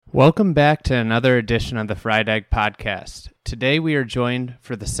Welcome back to another edition of the Fried Egg Podcast. Today we are joined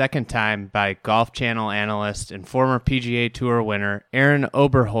for the second time by Golf Channel analyst and former PGA Tour winner Arron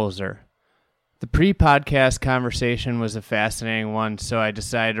Oberholser. The pre-podcast conversation was a fascinating one, so I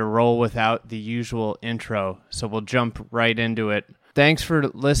decided to roll without the usual intro, so we'll jump right into it. Thanks for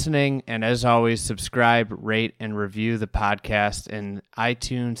listening, and as always, subscribe, rate, and review the podcast in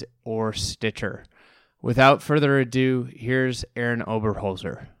iTunes or Stitcher. Without further ado, here's Arron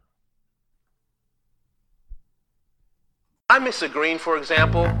Oberholser. I miss a green, for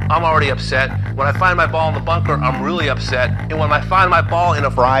example, I'm already upset. When I find my ball in the bunker, I'm really upset. And when I find my ball in a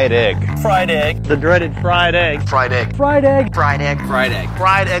fried egg. Fried egg. The dreaded fried egg. Fried egg. Fried egg. Fried egg. Fried egg.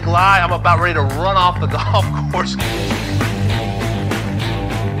 Fried egg lie, I'm about ready to run off the golf course.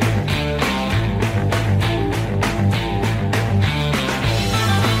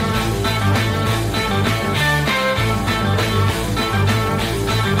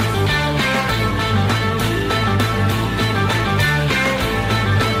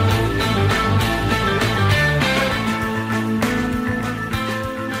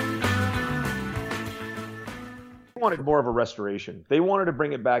 Wanted more of a restoration. They wanted to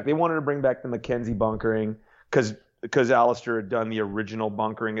bring it back. They wanted to bring back the Mackenzie bunkering because Alistair had done the original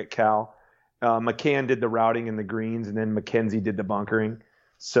bunkering at Cal. McCann did the routing and the greens, and then Mackenzie did the bunkering.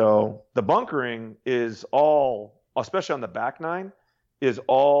 So the bunkering is all, especially on the back nine, is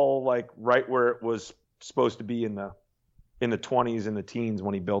all like right where it was supposed to be in the 20s and the teens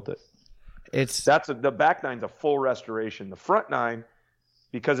when he built it. The back nine's a full restoration. The front nine,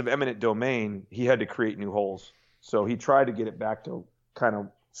 because of eminent domain, he had to create new holes. So he tried to get it back to kind of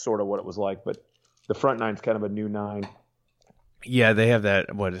sort of what it was like, but the front nine's kind of a new nine. Yeah, they have that,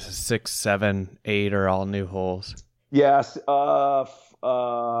 6, 7, 8 are all new holes. Yes, 7's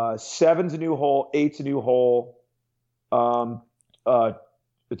a new hole, 8's a new hole.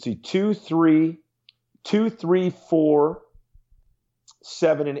 Let's see, 2, 3, 4,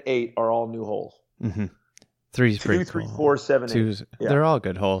 7, and 8 are all new holes. Mm-hmm. 3's pretty 2, 3, cool. 4, 7, 8. Yeah. They're all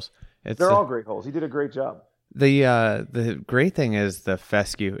good holes. They're all great holes. He did a great job. The great thing is the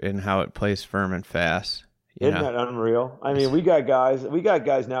fescue and how it plays firm and fast. Isn't that unreal? I mean, we got guys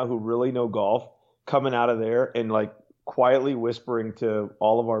now who really know golf coming out of there and like quietly whispering to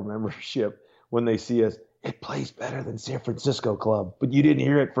all of our membership when they see us, it plays better than San Francisco Club, but you didn't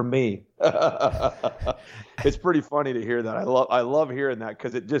hear it from me. It's pretty funny to hear that. I love hearing that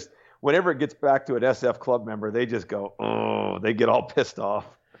because it just, whenever it gets back to an SF Club member, they just go, oh, they get all pissed off.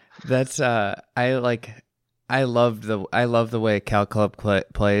 That's I love the way Cal Club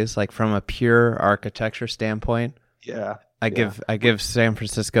plays, like from a pure architecture standpoint. Yeah, I give San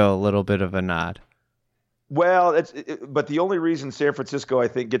Francisco a little bit of a nod. Well, but the only reason San Francisco I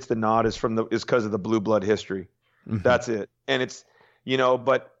think gets the nod is because of the blue blood history. Mm-hmm. That's it, and it's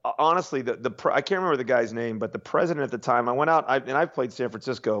But honestly, I can't remember the guy's name, but the president at the time, I went out and I've played San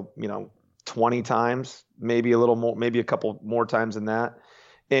Francisco, 20 times, maybe a little more, maybe a couple more times than that,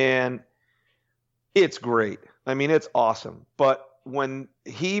 and it's great. I mean, it's awesome. But when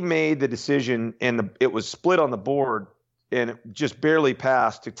he made the decision and it was split on the board and it just barely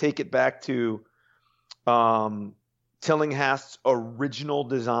passed to take it back to Tillinghast's original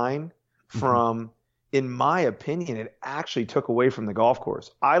design from, in my opinion, it actually took away from the golf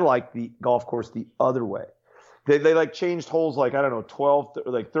course. I like the golf course the other way. They like changed holes like, I don't know, 12,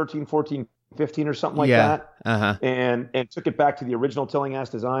 like 13, 14, 15 or something like that. Uh-huh. And took it back to the original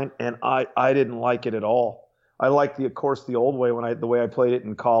Tillinghast design, and I didn't like it at all. I liked the course the old way the way I played it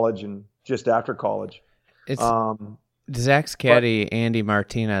in college and just after college. It's Zach's caddy Andy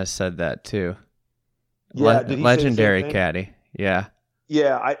Martinez said that too. Yeah, did he legendary say the same thing? caddy. Yeah.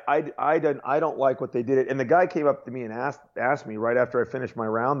 Yeah, I don't like what they did. And the guy came up to me and asked me right after I finished my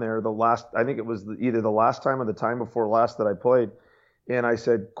round there, I think it was either the last time or the time before last that I played. And I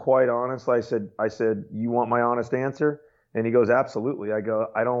said, quite honestly, I said, you want my honest answer? And he goes, absolutely. I go,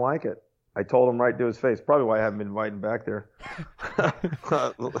 I don't like it. I told him right to his face. Probably why I haven't been invited back there,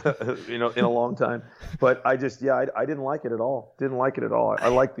 in a long time. But I didn't like it at all. Didn't like it at all. I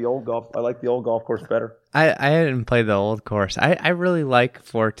like the old golf. I like the old golf course better. I hadn't played the old course. I really like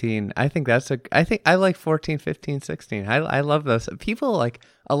 14. I think I like 14, 15, 16. I love those.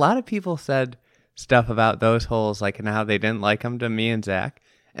 A lot of people said stuff about those holes, like, and how they didn't like them to me and Zach.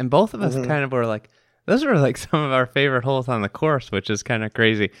 And both of us kind of were like, those were like some of our favorite holes on the course, which is kind of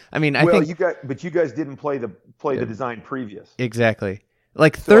crazy. I mean, you guys didn't play the design previous. Exactly.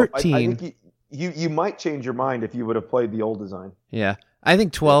 Like 13. I think you might change your mind if you would have played the old design. Yeah. I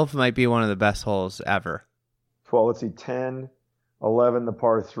think 12 might be one of the best holes ever. 12, let's see, 10, 11, the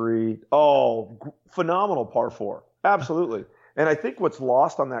par 3. Oh, phenomenal par 4. Absolutely. And I think what's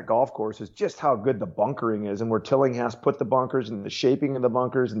lost on that golf course is just how good the bunkering is, and where Tillinghast put the bunkers, and the shaping of the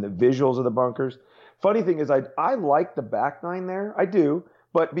bunkers, and the visuals of the bunkers. Funny thing is, I like the back nine there. I do.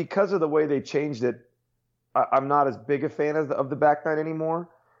 But because of the way they changed it, I'm not as big a fan of the back nine anymore.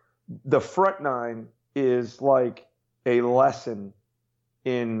 The front nine is like a lesson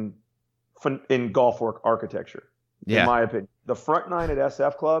in golf architecture, in my opinion. The front nine at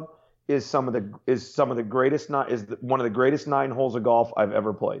SF Club is one of the greatest 9 holes of golf I've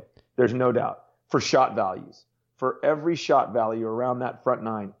ever played. There's no doubt. For shot values, for every shot value around that front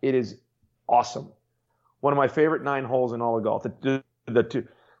nine, it is awesome. One of my favorite 9 holes in all of golf. The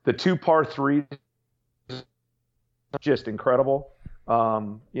two par threes, just incredible.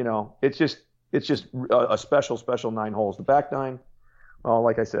 It's just a special 9 holes. The back nine, well,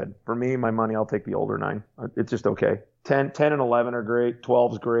 like I said, for me, my money, I'll take the older 9. It's just okay. 10 and 11 are great.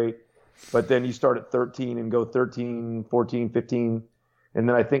 12's great. But then you start at 13 and go 13, 14, 15. And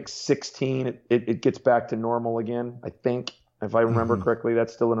then I think 16, it gets back to normal again. I think, if I remember correctly,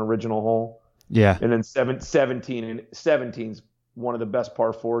 that's still an original hole. Yeah. And then 17's one of the best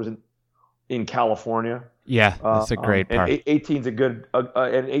par 4s in California. Yeah, that's a great par. And 18's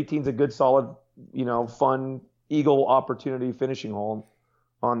a good solid, fun eagle opportunity finishing hole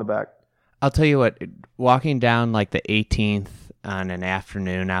on the back. I'll tell you what, walking down like the 18th on an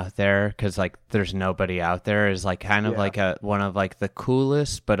afternoon out there, because like there's nobody out there, is like kind of like one of like the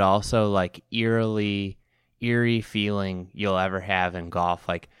coolest, but also like eerie feeling you'll ever have in golf.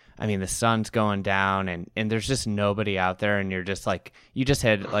 Like, I mean, the sun's going down and there's just nobody out there, and you're just like, you just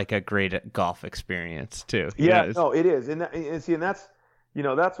had like a great golf experience too. Yeah, no, it is, and that's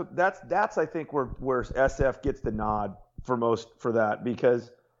I think where SF gets the nod for that,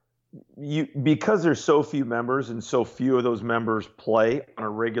 because there's so few members and so few of those members play on a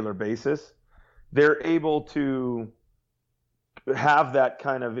regular basis, they're able to have that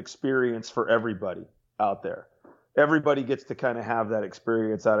kind of experience for everybody out there. Everybody gets to kind of have that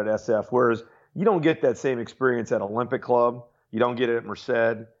experience out at SF, whereas you don't get that same experience at Olympic Club. You don't get it at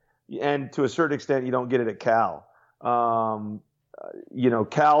Merced, and to a certain extent, you don't get it at Cal.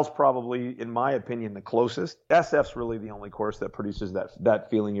 Cal's probably, in my opinion, the closest. SF's really the only course that produces that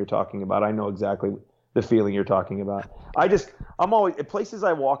feeling you're talking about. I know exactly the feeling you're talking about. I'm always at places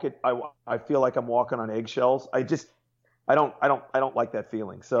I walk at. I feel like I'm walking on eggshells. I don't like that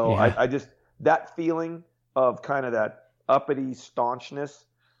feeling. So yeah. That feeling of kind of that uppity staunchness,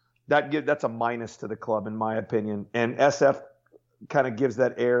 that's a minus to the club, in my opinion. And SF kind of gives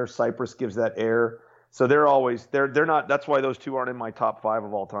that air. Cypress gives that air. So they're not, that's why those two aren't in my top 5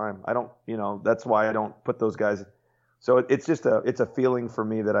 of all time. That's why I don't put those guys. So it's a feeling for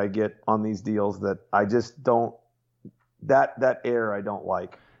me that I get on these deals that I just don't, that air I don't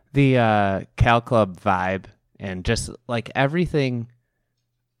like. The Cal Club vibe and just like everything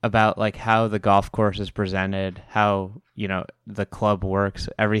about like how the golf course is presented, how, the club works,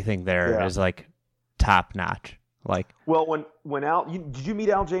 everything there is like top notch. Like, well, when Al, did you meet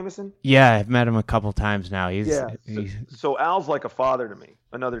Al Jamieson? Yeah, I've met him a couple times now. So Al's like a father to me,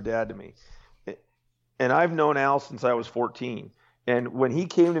 another dad to me, and I've known Al since I was 14. And when he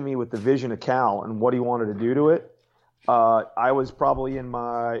came to me with the vision of Cal and what he wanted to do to it, I was probably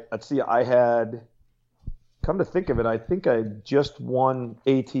I had, come to think of it, I think I just won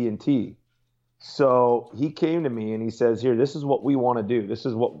AT&T. So he came to me and he says, "Here, this is what we want to do. This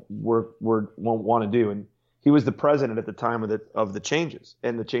is what we want to do." And he was the president at the time of the changes,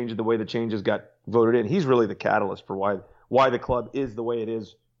 and the way the changes got voted in. He's really the catalyst for why the club is the way it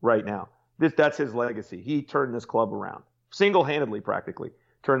is right now. That's his legacy. He turned this club around, single-handedly, practically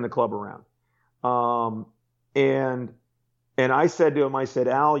turned the club around. And I said to him,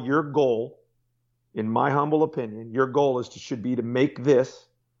 Al, your goal, in my humble opinion, your goal should be to make this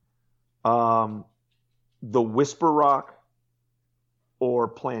the Whisper Rock or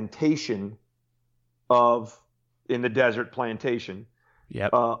Plantation in the desert plantation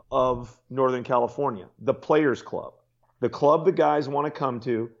of Northern California, the Players Club, the club the guys want to come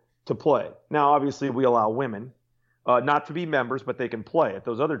to play. Now, obviously, we allow women not to be members, but they can play. At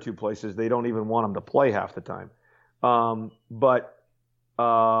those other 2 places, they don't even want them to play half the time. But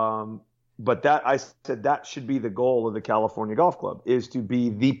that, I said, that should be the goal of the California Golf Club, is to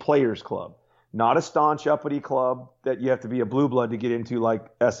be the Players Club, not a staunch uppity club that you have to be a blue blood to get into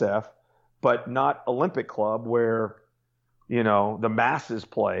like SF. But not Olympic Club where, the masses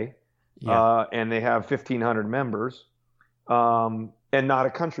play and they have 1,500 members, and not a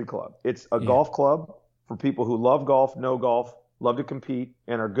country club. It's a golf club for people who love golf, know golf, love to compete,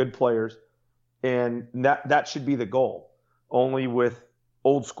 and are good players. And that should be the goal, only with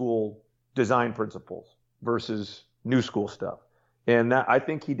old school design principles versus new school stuff. And that, I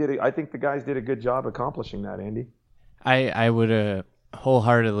think the guys did a good job accomplishing that, Andy. I would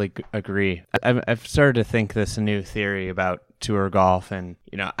wholeheartedly agree. I've started to think this new theory about tour golf, and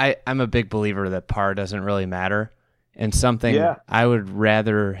I'm a big believer that par doesn't really matter. And something I would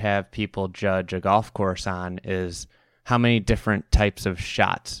rather have people judge a golf course on is how many different types of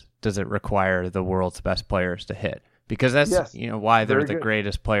shots does it require the world's best players to hit? Because that's why they're the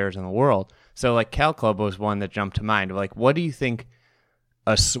greatest players in the world. So like Cal Club was one that jumped to mind. Like, what do you think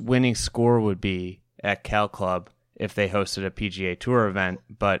a winning score would be at Cal Club if they hosted a PGA Tour event?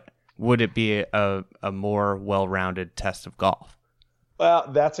 But would it be a more well-rounded test of golf? Well,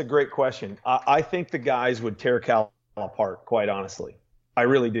 that's a great question. I think the guys would tear Cal apart, quite honestly. I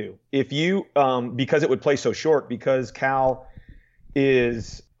really do. If you, because it would play so short, because Cal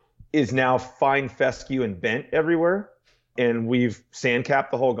is now fine fescue and bent everywhere, and we've sand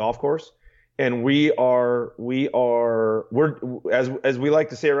capped the whole golf course, and we're as we like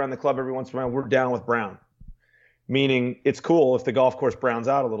to say around the club every once in a while, we're down with brown. Meaning it's cool if the golf course browns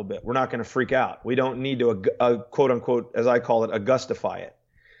out a little bit. We're not going to freak out. We don't need to, quote unquote, as I call it, Augustify it.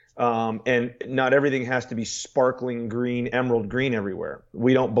 And not everything has to be sparkling green, emerald green everywhere.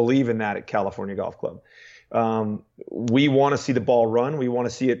 We don't believe in that at California Golf Club. We want to see the ball run. We want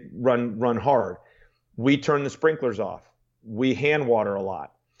to see it run hard. We turn the sprinklers off. We hand water a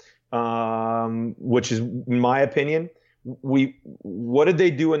lot, which is, in my opinion, what did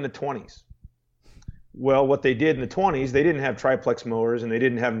they do in the 20s? Well, what they did in the 20s, they didn't have triplex mowers and they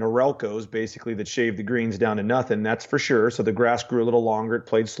didn't have Norelcos, basically, that shaved the greens down to nothing. That's for sure. So the grass grew a little longer. It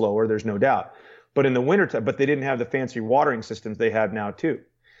played slower. There's no doubt. But in the wintertime, but they didn't have the fancy watering systems they have now, too.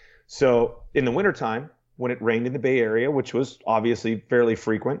 So in the wintertime, when it rained in the Bay Area, which was obviously fairly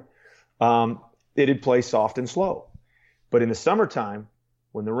frequent, it'd play soft and slow. But in the summertime,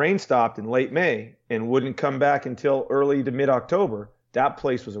 when the rain stopped in late May and wouldn't come back until early to mid-October, that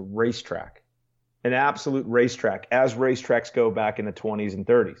place was a racetrack. An absolute racetrack, as racetracks go back in the 20s and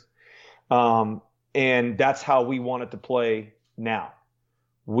 30s. And that's how we want it to play now.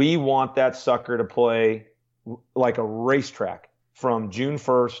 We want that sucker to play like a racetrack from June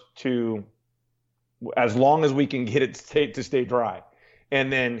 1st to as long as we can get it to stay dry.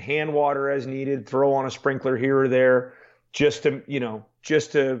 And then hand water as needed, throw on a sprinkler here or there just to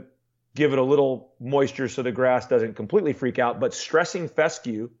give it a little moisture so the grass doesn't completely freak out. But stressing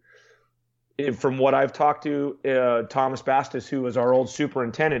fescue, from what I've talked to Thomas Bastis, who was our old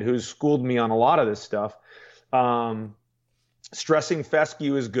superintendent, who's schooled me on a lot of this stuff, stressing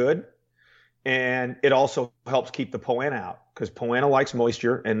fescue is good, and it also helps keep the poena out because poena likes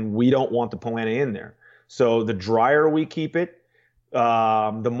moisture, and we don't want the poena in there. So the drier we keep it,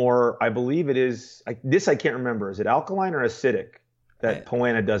 the more, I believe it is. I can't remember. Is it alkaline or acidic that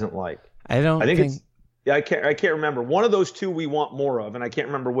poena doesn't like? I think it's. Yeah, I can't remember. One of those two we want more of, and I can't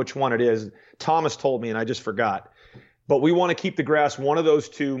remember which one it is. Thomas told me, and I just forgot. But we want to keep the grass one of those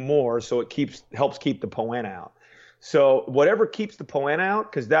two more, so it helps keep the poena out. So whatever keeps the poena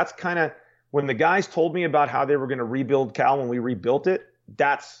out, because that's kind of when the guys told me about how they were going to rebuild Cal when we rebuilt it.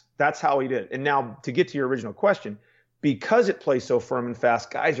 That's how we did it. And now to get to your original question, because it plays so firm and fast,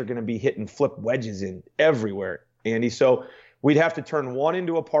 guys are going to be hitting flip wedges in everywhere, Andy. So we'd have to turn one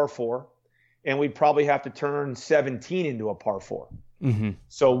into a par 4. And we'd probably have to turn 17 into a par 4. Mm-hmm.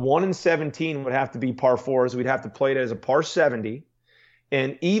 So 1 and 17 would have to be par 4s. We'd have to play it as a par 70.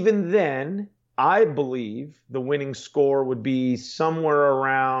 And even then, I believe the winning score would be somewhere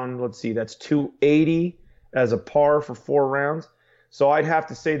around, that's 280 as a par for 4 rounds. So I'd have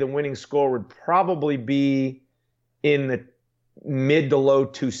to say the winning score would probably be in the mid to low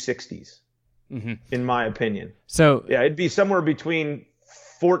 260s, in my opinion. So yeah, it'd be somewhere between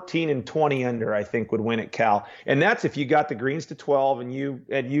 14 and 20 under, I think, would win at Cal. And that's if you got the greens to 12 and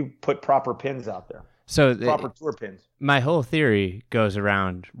you put proper pins out there. So proper tour pins. My whole theory goes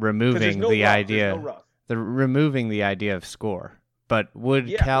around removing the idea of score. But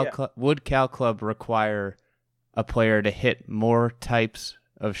would Cal Club require a player to hit more types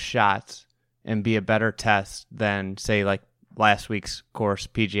of shots and be a better test than, say, like last week's course,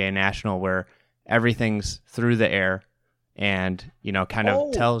 PGA National, where everything's through the air and kind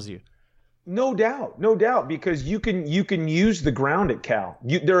of tells you? No doubt, because you can use the ground at Cal.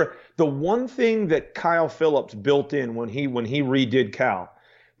 The one thing that Kyle Phillips built in when he redid Cal,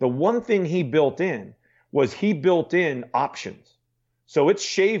 the one thing he built in was he built in options. So it's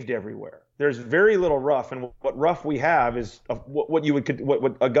shaved everywhere. There's very little rough, and what rough we have is what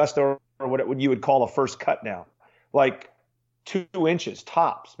Augusta or what you would call a first cut now, like 2 inches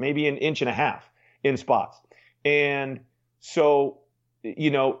tops, maybe an inch and a half in spots. And so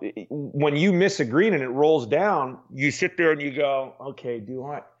when you miss a green and it rolls down, you sit there and you go, okay,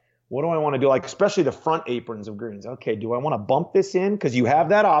 what do I want to do? Like, especially the front aprons of greens. Okay, do I want to bump this in? Because you have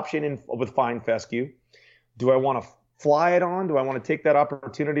that option with fine fescue. Do I want to fly it on? Do I want to take that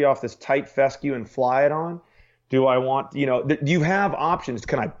opportunity off this tight fescue and fly it on? Do I want, you have options.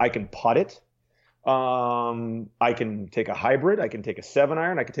 I can putt it. I can take a hybrid. I can take a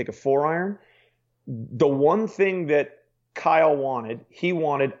 7-iron. I can take a 4-iron. The one thing that Kyle he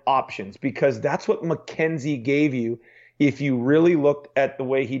wanted options, because that's what Mackenzie gave you. If you really looked at the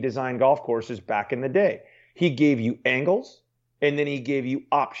way he designed golf courses back in the day, he gave you angles and then he gave you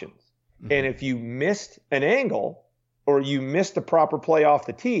options. Mm-hmm. And if you missed an angle or you missed a proper play off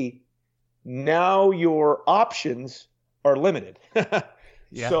the tee, now your options are limited.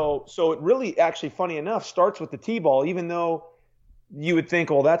 Yeah. So it really, actually, funny enough, starts with the tee ball, even though you would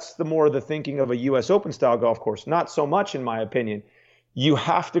think, well, that's the thinking of a U.S. Open style golf course. Not so much, in my opinion. You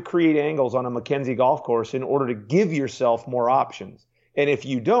have to create angles on a Mackenzie golf course in order to give yourself more options. And if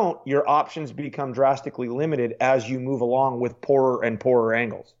you don't, your options become drastically limited as you move along with poorer and poorer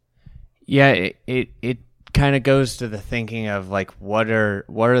angles. Yeah, it kind of goes to the thinking of like what are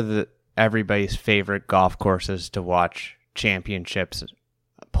everybody's favorite golf courses to watch championships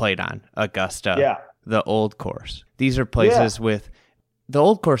played on. Augusta, yeah. The Old Course. These are places with the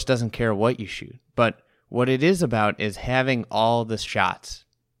Old Course doesn't care what you shoot, but what it is about is having all the shots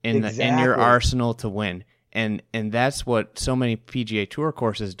in your arsenal to win. And that's what so many PGA Tour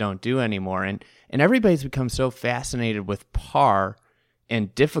courses don't do anymore. And everybody's become so fascinated with par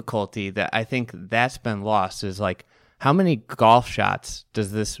and difficulty that I think that's been lost, is like, how many golf shots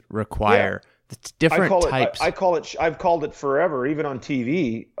does this require? It's different types. I've called it forever, even on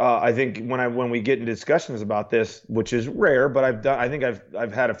TV. I think when we get into discussions about this, which is rare, but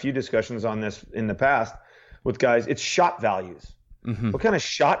I've had a few discussions on this in the past with guys. It's shot values. Mm-hmm. What kind of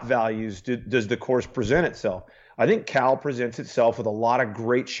shot values does the course present itself? I think Cal presents itself with a lot of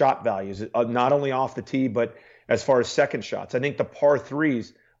great shot values, not only off the tee, but as far as second shots. I think the par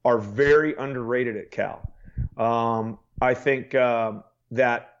threes are very underrated at Cal. I think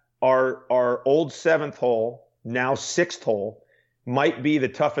that our old 7th hole, now 6th hole, might be the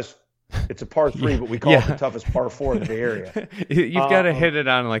toughest. It's a par 3, but we call it the toughest par 4 in the Bay Area. You've got to hit it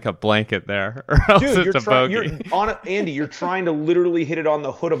on like a blanket there, or else it's a bogey. Andy, you're trying to literally hit it on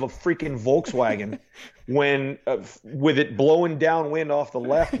the hood of a freaking Volkswagen when with it blowing downwind off the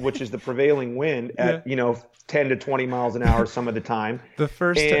left, which is the prevailing wind at 10 to 20 miles an hour some of the time. The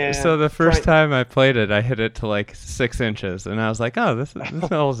first time I played it, I hit it to like 6 inches, and I was like, "Oh, this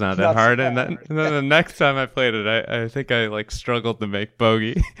hole's not that hard." And then the next time I played it, I think I like struggled to make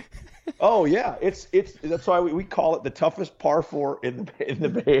bogey. Oh yeah, it's that's why we call it the toughest par 4 in the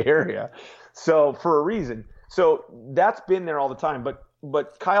Bay Area. So for a reason. So that's been there all the time.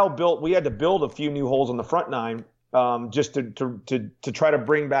 But Kyle we had to build a few new holes on the front nine. Just to try to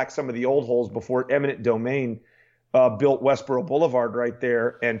bring back some of the old holes before Eminent Domain built Westboro Boulevard right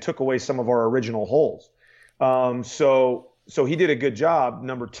there and took away some of our original holes. So he did a good job.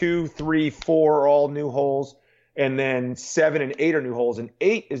 Number 2, 3, 4 are all new holes, and then 7 and 8 are new holes, and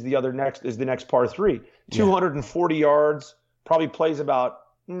 8 is the next par 3. 240 yards, probably plays about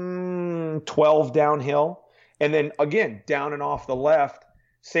 12 downhill, and then again down and off the left.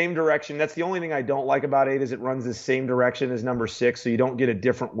 Same direction. That's the only thing I don't like about 8 is it runs the same direction as number 6, so you don't get a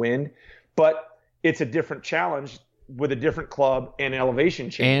different wind. But it's a different challenge with a different club and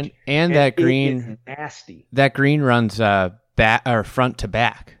elevation change. And that green is nasty. That green runs back or front to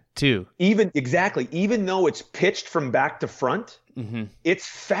back too. Even though it's pitched from back to front, it's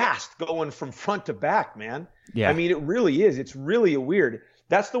fast going from front to back, man. Yeah. I mean, it really is. It's really weird.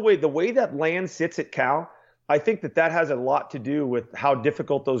 That's the way that land sits at Cal. I think that has a lot to do with how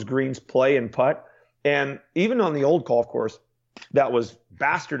difficult those greens play and putt. And even on the old golf course that was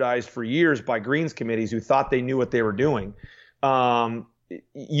bastardized for years by greens committees who thought they knew what they were doing,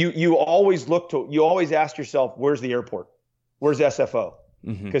 you always ask yourself, where's the airport? Where's SFO?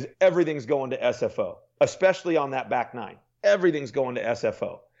 Because everything's going to SFO, especially on that back nine. Everything's going to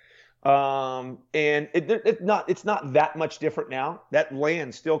SFO. And it's not that much different now. That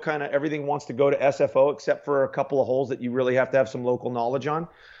land still kind of, everything wants to go to SFO except for a couple of holes that you really have to have some local knowledge on.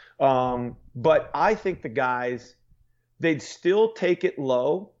 But I think the guys, they'd still take it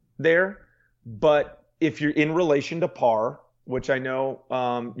low there. But if you're in relation to par, which I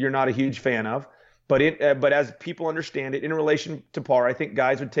know you're not a huge fan of, but as people understand it, in relation to par, I think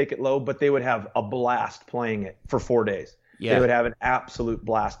guys would take it low, but they would have a blast playing it for 4 days. Yeah. They would have an absolute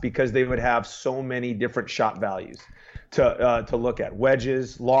blast because they would have so many different shot values to look at.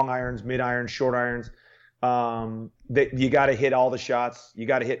 Wedges, long irons, mid irons, short irons. That you got to hit all the shots. You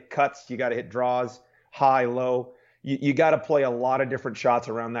got to hit cuts. You got to hit draws, high, low. You got to play a lot of different shots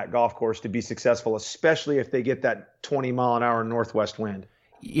around that golf course to be successful, especially if they get that 20-mile-an-hour northwest wind.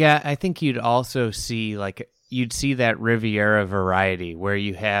 Yeah, I think you'd also see you'd see that Riviera variety where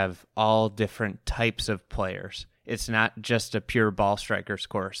you have all different types of players. It's not just a pure ball strikers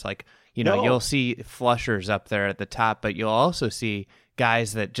course. You'll see flushers up there at the top, but you'll also see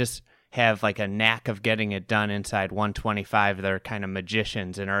guys that just have a knack of getting it done inside 125. They're kind of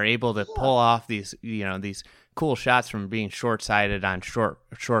magicians and are able to pull off these cool shots from being short-sided on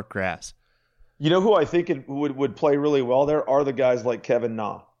short grass. You know who I think would play really well there are the guys like Kevin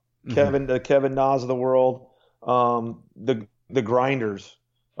Na. The Kevin Nas of the world, the grinders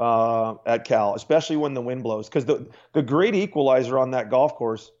at Cal, especially when the wind blows. Because the great equalizer on that golf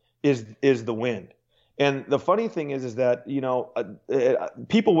course is the wind. And the funny thing is that,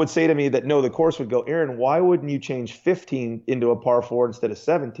 people would say to me that, no, the course would go, Aaron, why wouldn't you change 15 into a par 4 instead of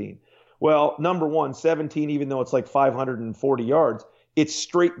 17? Well, number one, 17, even though it's 540 yards, it's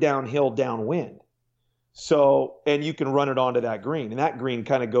straight downhill downwind. So, and you can run it onto that green. And that green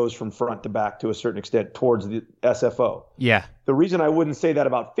kind of goes from front to back to a certain extent towards the SFO. Yeah. The reason I wouldn't say that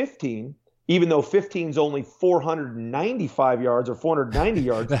about 15, even though 15 is only 495 yards or 490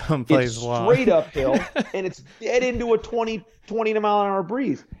 yards, it's straight uphill and it's dead into a 20 mile-an-hour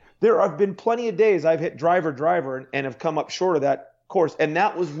breeze. There have been plenty of days I've hit driver and have come up short of that course, and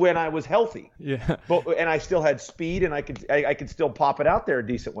that was when I was healthy. Yeah. And I still had speed, and I could still pop it out there in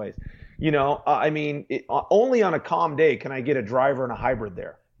decent ways. Only on a calm day can I get a driver and a hybrid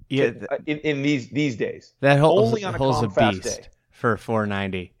there. Yeah. In these days, that only on a hole's calm, a fast beast day. For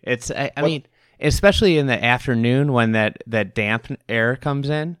 490. It's I mean, especially in the afternoon when that damp air comes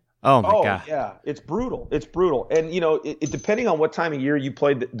in. Oh my God. Yeah, it's brutal. And depending on what time of year you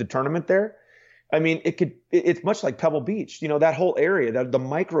played the tournament there, I mean, it's much like Pebble Beach. That whole area, the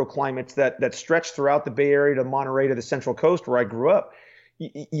microclimates that stretch throughout the Bay Area to Monterey to the Central Coast where I grew up.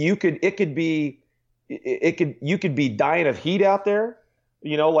 You could be dying of heat out there,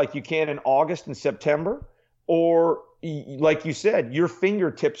 like you can in August and September, or like you said, your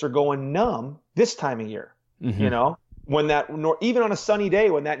fingertips are going numb this time of year. Mm-hmm. When even on a sunny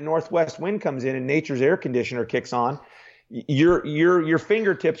day, when that northwest wind comes in and nature's air conditioner kicks on, your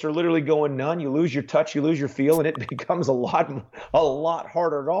fingertips are literally going numb. You lose your touch, you lose your feel, and it becomes a lot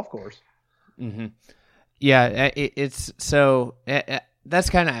harder golf course. Mm-hmm. Yeah, it's so.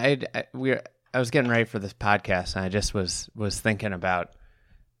 That's kind of I was getting ready for this podcast, and I just was thinking about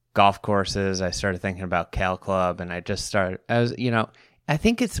golf courses. I started thinking about Cal Club, and I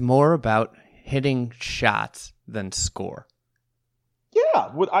think it's more about hitting shots than score.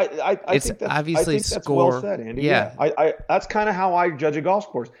 Yeah, I think that's obviously that's score. Well said, Andy. Yeah. I that's kind of how I judge a golf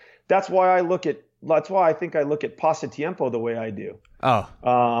course. That's why I think I look at Pasatiempo the way I do. Oh.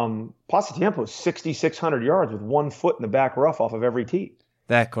 Pasatiempo is 6,600 yards with 1 foot in the back rough off of every tee.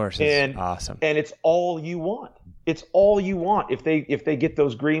 That course is awesome. And it's all you want. It's all you want. If they get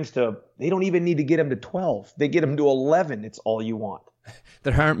those greens they don't even need to get them to 12. They get them to 11. It's all you want.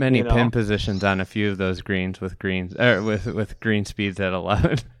 There aren't many pin positions on a few of those greens with green speeds at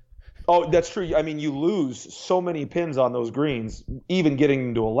 11. Oh, that's true. I mean, you lose so many pins on those greens. Even getting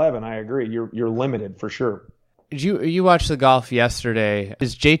them to 11, I agree. You're limited for sure. Did you watched the golf yesterday?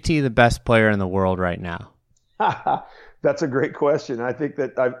 Is JT the best player in the world right now? That's a great question. I think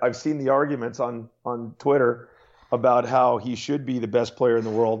that I've seen the arguments on Twitter about how he should be the best player in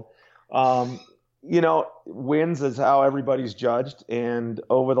the world. Wins is how everybody's judged. And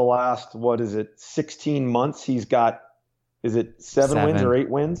over the last, 16 months, he's got, is it 7 wins or 8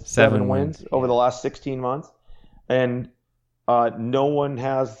 wins? 7 wins over the last 16 months. And no one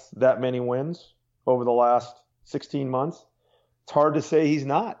has that many wins over the last 16 months. It's hard to say he's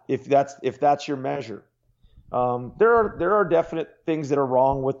not, if that's your measure. There are definite things that are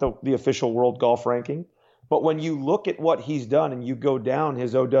wrong with the official world golf ranking. But when you look at what he's done and you go down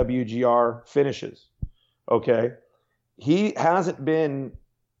his OWGR finishes, okay, he hasn't been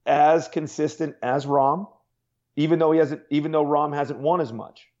as consistent as Rahm, even though Rahm hasn't won as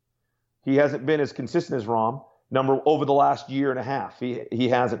much. He hasn't been as consistent as Rahm. Over the last year and a half, he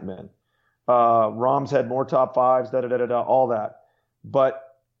hasn't been. Rahm's had more top fives, all that. But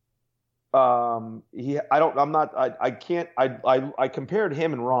I compared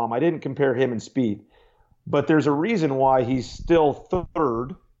him and Rahm. I didn't compare him in speed. But there's a reason why he's still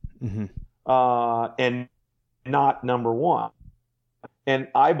third, mm-hmm. And not number one. And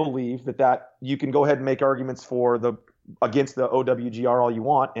I believe that you can go ahead and make arguments against the OWGR all you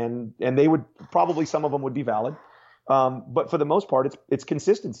want, and they would probably, some of them would be valid. But for the most part, it's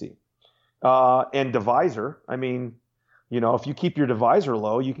consistency. And divisor. I mean, if you keep your divisor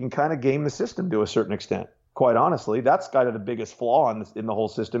low, you can kind of game the system to a certain extent. Quite honestly, that's kind of the biggest flaw in the whole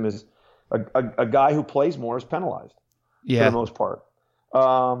system is a guy who plays more is penalized for the most part.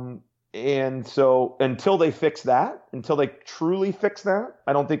 And so until they fix that, until they truly fix that,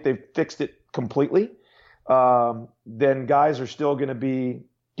 I don't think they've fixed it completely. Then guys are still going to be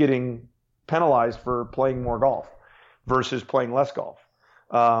getting penalized for playing more golf versus playing less golf.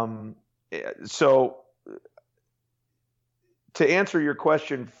 So to answer your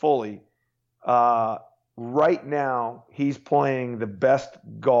question fully, right now he's playing the best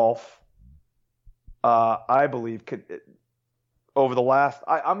golf, I believe, over the last,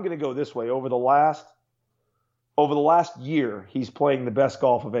 I'm going to go this way, over the last year, he's playing the best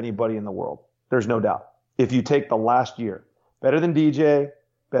golf of anybody in the world. There's no doubt. If you take the last year, better than DJ,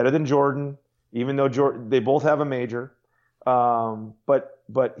 better than Jordan, even though they both have a major.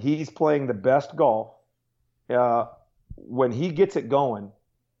 But he's playing the best golf. When he gets it going,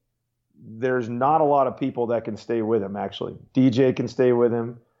 there's not a lot of people that can stay with him, actually. DJ can stay with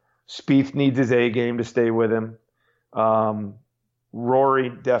him. Spieth needs his A game to stay with him. Rory,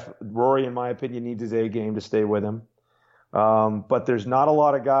 in my opinion, needs his A game to stay with him. But there's not a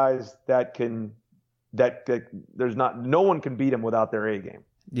lot of guys that can, no one can beat him without their A game.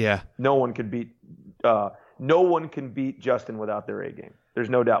 Yeah. No one can beat Justin without their A game. There's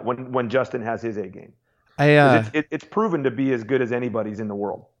no doubt when Justin has his A game. It's proven to be as good as anybody's in the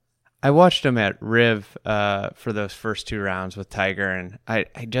world. I watched him at Riv for those first 2 rounds with Tiger, and I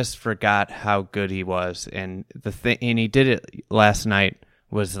just forgot how good he was. And and he did it last night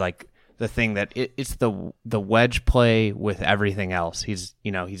was like the thing that it's the wedge play with everything else. He's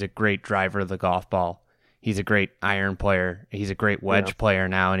a great driver of the golf ball. He's a great iron player. He's a great wedge player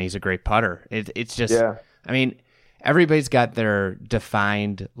now, and he's a great putter. It's just, I mean, everybody's got their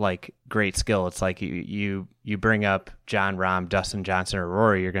defined like great skill. It's like you bring up John Rahm, Dustin Johnson, or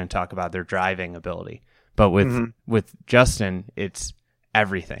Rory, you're going to talk about their driving ability. But with Justin, it's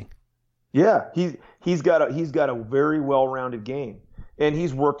everything. Yeah, he's got a very well-rounded game, and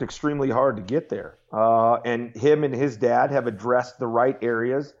he's worked extremely hard to get there. And him and his dad have addressed the right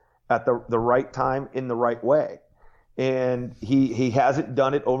areas at the right time in the right way. And he hasn't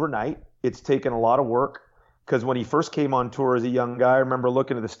done it overnight. It's taken a lot of work. Because when he first came on tour as a young guy, I remember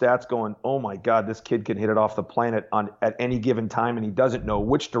looking at the stats going, oh my God, this kid can hit it off the planet at any given time, and he doesn't know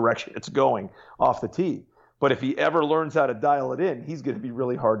which direction it's going off the tee. But if he ever learns how to dial it in, he's going to be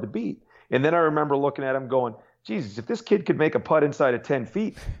really hard to beat. And then I remember looking at him going, Jesus, if this kid could make a putt inside of 10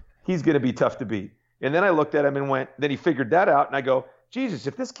 feet, he's going to be tough to beat. And then I looked at him and went, then he figured that out, and I go, Jesus,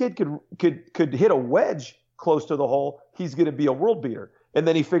 if this kid could hit a wedge close to the hole, he's going to be a world beater. And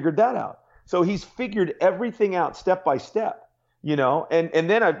then he figured that out. So he's figured everything out step by step, and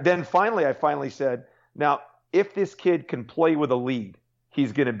then finally I said, now if this kid can play with a lead,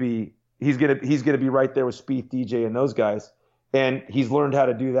 he's going to be right there with Spieth, DJ, and those guys, and he's learned how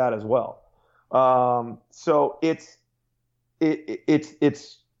to do that as well. So it's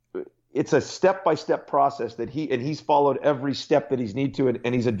a step by step process that he's followed every step that he's need to,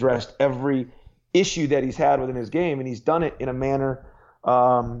 and he's addressed every issue that he's had within his game, and he's done it in a manner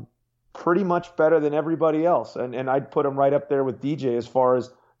pretty much better than everybody else. And I'd put him right up there with DJ as far as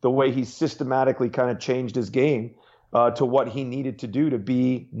the way he systematically kind of changed his game to what he needed to do to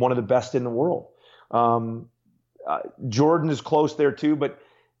be one of the best in the world. Jordan is close there too, but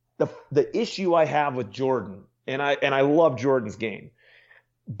the issue I have with Jordan, and I love Jordan's game,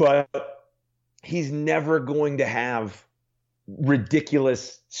 but he's never going to have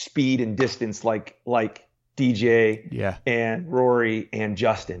ridiculous speed and distance like DJ and Rory and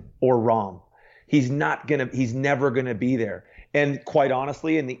Justin or Rahm. He's never going to be there. And quite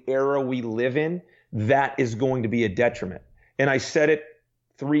honestly, in the era we live in, that is going to be a detriment. And I said it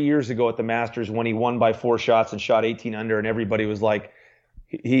 3 years ago at the Masters when he won by 4 shots and shot 18 under, and everybody was like,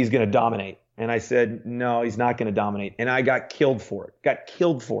 he's going to dominate. And I said, no, he's not going to dominate. And I got killed for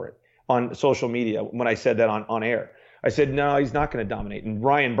it on social media when I said that on air. I said, no, he's not going to dominate. And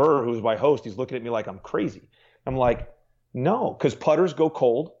Ryan Burr, who's my host, he's looking at me like I'm crazy. I'm like, no, because putters go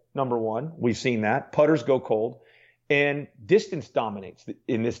cold, number one. We've seen that. Putters go cold. And distance dominates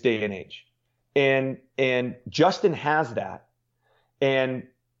in this day and age. And Justin has that. And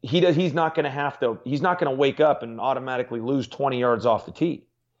he's not going to wake up and automatically lose 20 yards off the tee.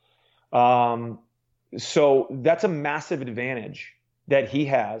 So that's a massive advantage that he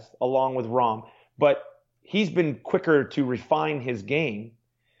has along with Rahm. But he's been quicker to refine his game.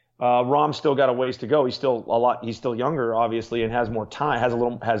 Rahm's still got a ways to go. He's still younger, obviously, and has more time,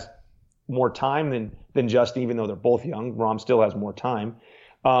 has more time than Justin, even though they're both young. Rahm still has more time.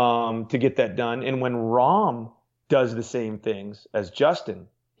 to get that done. And when Rahm does the same things as Justin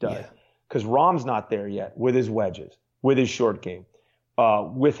does, because Rahm's not there yet with his wedges, with his short game,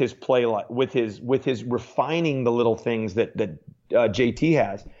 with his play, with his refining the little things that JT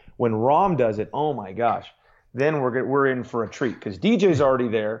has. When Rahm does it, oh my gosh, then we're in for a treat, because DJ's already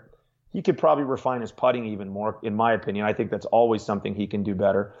there. He could probably refine his putting even more, in my opinion. I think that's always something he can do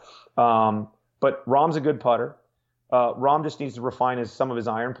better. But Rahm's a good putter. Rahm just needs to refine some of his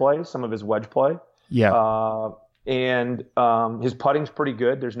iron play, some of his wedge play. Yeah. And his putting's pretty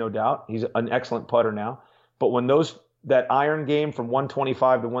good. There's no doubt. He's an excellent putter now. But when that iron game from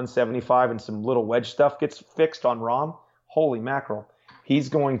 125 to 175 and some little wedge stuff gets fixed on Rahm, holy mackerel. Him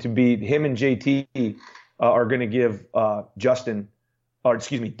and JT are going to give Dustin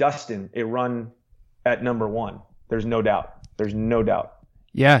a run at number one. There's no doubt.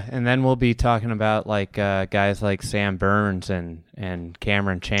 Yeah, and then we'll be talking about guys like Sam Burns and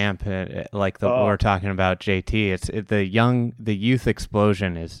Cameron Champ, we're talking about JT. The youth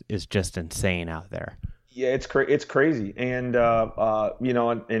explosion is just insane out there. Yeah, it's crazy, and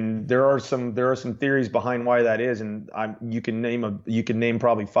and there are some theories behind why that is, and you can name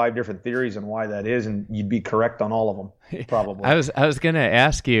probably 5 different theories on why that is, and you'd be correct on all of them probably. I was going to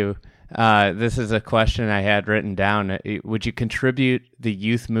ask you. This is a question I had written down. Would you contribute the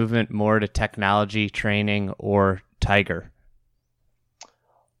youth movement more to technology, training, or Tiger?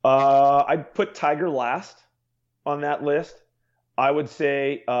 I'd put Tiger last on that list. I would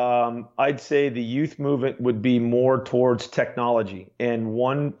say I'd say the youth movement would be more towards technology, and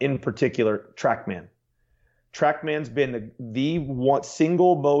one in particular, TrackMan. TrackMan's been the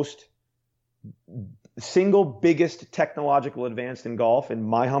single biggest technological advance in golf, in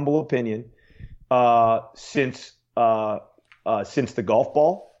my humble opinion, since the golf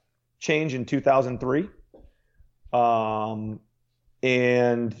ball change in 2003,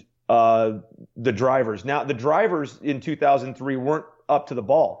 and the drivers. Now, the drivers in 2003 weren't up to the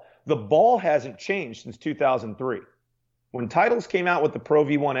ball. The ball hasn't changed since 2003. When Titleist came out with the Pro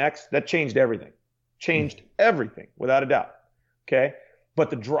V1X, that changed everything. Changed everything, without a doubt. Okay? But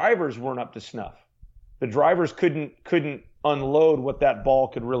the drivers weren't up to snuff. The drivers couldn't unload what that ball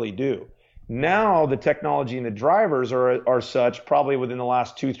could really do. Now the technology in the drivers are such, probably within the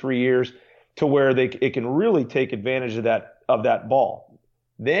last 2-3 years, to where it can really take advantage of that ball.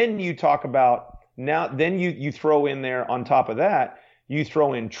 Then you talk about you throw in there, on top of that, you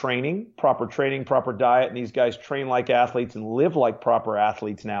throw in training, proper diet, and these guys train like athletes and live like proper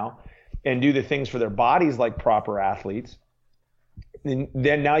athletes now, and do the things for their bodies like proper athletes. And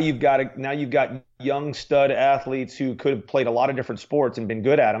then now you've got young stud athletes who could have played a lot of different sports and been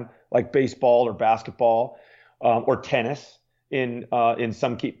good at them, like baseball or basketball, or tennis in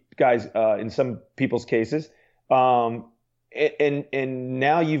some in some people's cases. And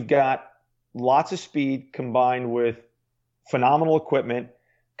now you've got lots of speed combined with phenomenal equipment,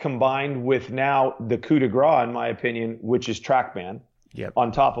 combined with now the coup de grace, in my opinion, which is TrackMan. Yep.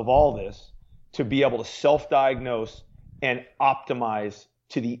 On top of all this, to be able to self-diagnose and optimize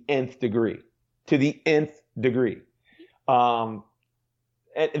to the nth degree. And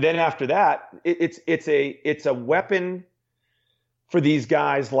then after that, it's a weapon for these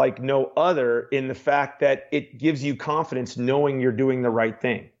guys like no other, in the fact that it gives you confidence knowing you're doing the right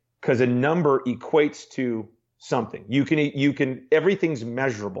thing, because a number equates to something. You can everything's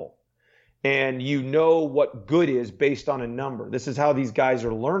measurable, and you know what good is based on a number. This is how these guys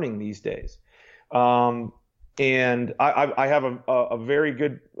are learning these days. And I have a very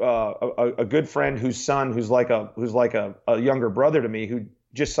good a good friend whose son who's like a younger brother to me, who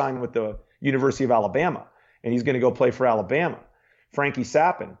just signed with the University of Alabama, and he's going to go play for Alabama. Frankie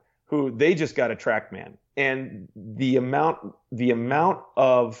Sappin, who they just got a TrackMan, and the amount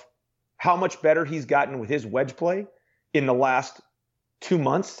of how much better he's gotten with his wedge play in the last 2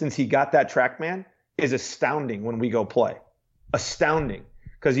 months since he got that TrackMan is astounding. When we go play, astounding,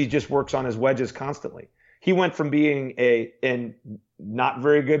 because he just works on his wedges constantly. He went from being a not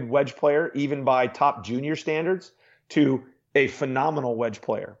very good wedge player, even by top junior standards, to a phenomenal wedge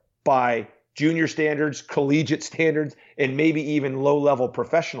player by junior standards, collegiate standards, and maybe even low-level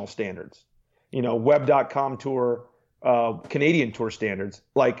professional standards. Web.com Tour, Canadian Tour standards,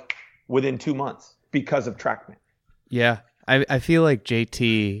 like within 2 months, because of TrackMan. Yeah, I feel like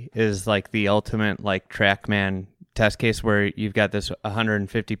JT is like the ultimate TrackMan test case, where you've got this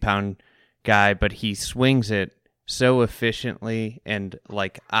 150-pound guy, but he swings it so efficiently and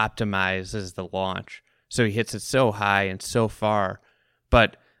optimizes the launch, so he hits it so high and so far.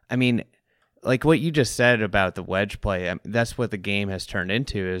 But I mean, like what you just said about the wedge play, that's what the game has turned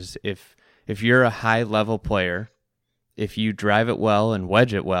into. Is if you're a high level player if you drive it well and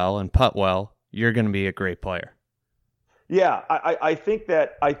wedge it well and putt well, you're going to be a great player. Yeah, I think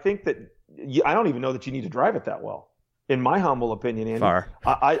that I don't even know that you need to drive it that well, in my humble opinion, Andy. Far.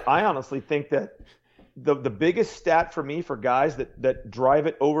 I honestly think that the biggest stat for me for guys that drive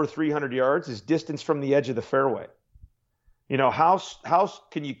it over 300 yards is distance from the edge of the fairway. You know, how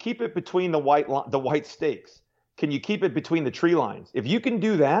can you keep it between the white stakes? Can you keep it between the tree lines? If you can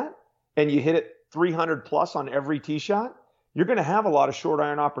do that and you hit it 300 plus on every tee shot, you're going to have a lot of short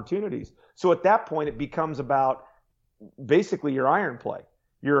iron opportunities. So at that point, it becomes about basically your iron play.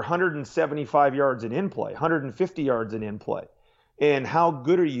 You're 175 yards in play, 150 yards in play. And how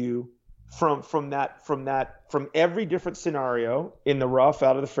good are you from every different scenario, in the rough,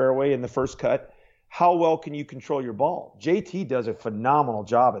 out of the fairway, in the first cut? How well can you control your ball? JT does a phenomenal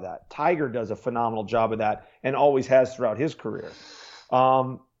job of that. Tiger does a phenomenal job of that, and always has throughout his career.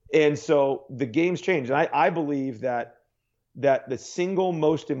 And so the game's changed. And I believe that the single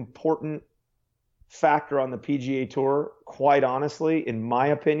most important factor on the PGA Tour, quite honestly, in my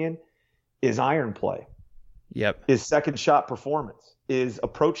opinion, is iron play. Yep. Is second shot performance, is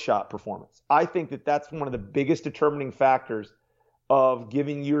approach shot performance. I think that that's one of the biggest determining factors of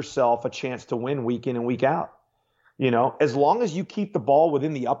giving yourself a chance to win week in and week out. You know, as long as you keep the ball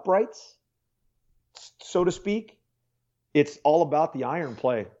within the uprights, so to speak, it's all about the iron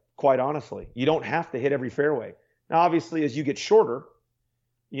play, quite honestly. You don't have to hit every fairway. Now, obviously, as you get shorter,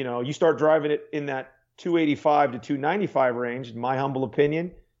 you know, you start driving it in that 285 to 295 range, in my humble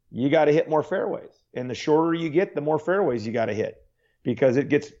opinion, you got to hit more fairways. And the shorter you get, the more fairways you got to hit, because it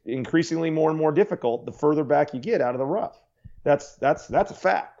gets increasingly more and more difficult the further back you get out of the rough. That's a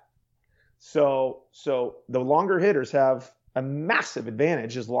fact. So the longer hitters have a massive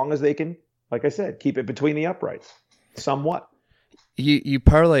advantage as long as they can, like I said, keep it between the uprights somewhat. You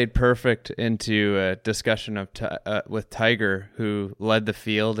parlayed perfect into a discussion of with Tiger, who led the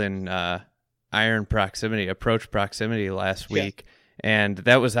field in iron proximity, approach proximity last week. And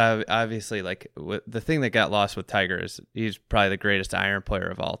that was obviously like the thing that got lost with Tiger is he's probably the greatest iron player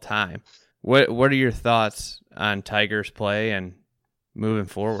of all time. What are your thoughts on Tiger's play and moving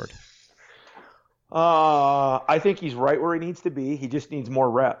forward? I think he's right where he needs to be. He just needs more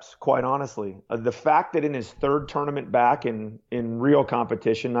reps, quite honestly. The fact that in his third tournament back in real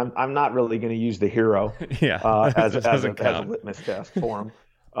competition, I'm not really going to use the hero as a litmus test for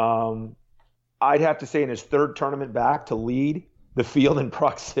him. I'd have to say in his third tournament back to lead the field in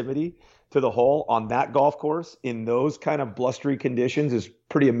proximity to the hole on that golf course in those kind of blustery conditions is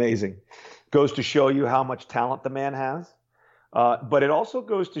pretty amazing. Goes to show you how much talent the man has. But it also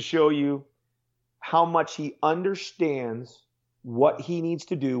goes to show you how much he understands what he needs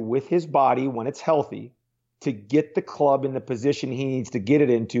to do with his body when it's healthy to get the club in the position he needs to get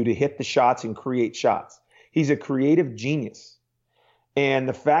it into to hit the shots and create shots. He's a creative genius. And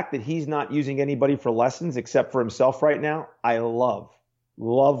the fact that he's not using anybody for lessons except for himself right now, I love.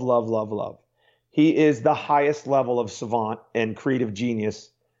 He is the highest level of savant and creative genius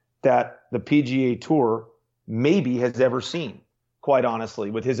that the PGA Tour maybe has ever seen. Quite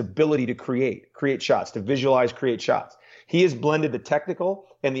honestly, with his ability to create shots, to visualize, create shots. He has blended the technical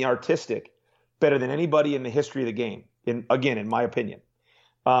and the artistic better than anybody in the history of the game, in my opinion.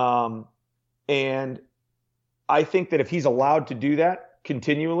 And I think that if he's allowed to do that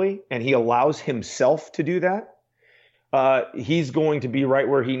continually, and he allows himself to do that, he's going to be right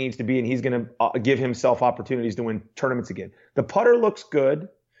where he needs to be, and he's going to give himself opportunities to win tournaments again. The putter looks good.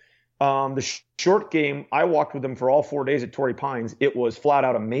 The short game, I walked with him for all 4 days at Torrey Pines. It was flat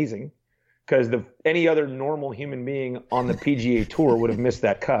out amazing, because any other normal human being on the PGA Tour would have missed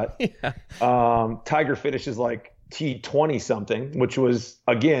that cut. Yeah. Tiger finishes like T20 something, which was,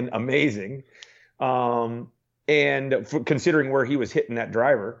 again, amazing. And considering where he was hitting that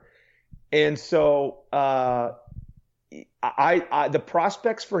driver. And so the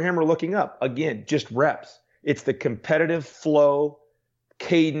prospects for him are looking up. Again, just reps. It's the competitive flow,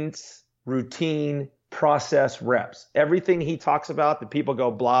 cadence, routine, process, reps. Everything he talks about, the people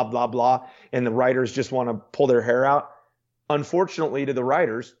go blah, blah, blah, and the writers just want to pull their hair out. Unfortunately, to the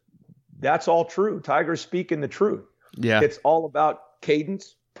writers, that's all true. Tiger's speaking the truth. Yeah. It's all about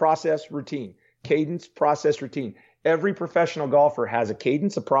cadence, process, routine. Cadence, process, routine. Every professional golfer has a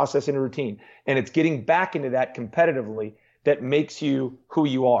cadence, a process, and a routine. And it's getting back into that competitively that makes you who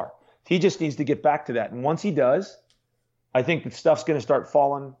you are. He just needs to get back to that. And once he does, I think that stuff's going to start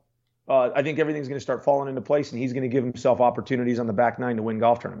falling. I think everything's going to start falling into place, and he's going to give himself opportunities on the back nine to win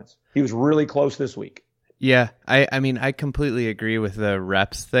golf tournaments. He was really close this week. Yeah, I mean, I completely agree with the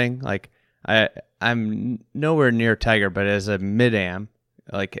reps thing. Like, I'm nowhere near Tiger, but as a mid-am,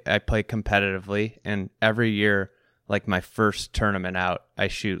 like, I play competitively, and every year, like my first tournament out, I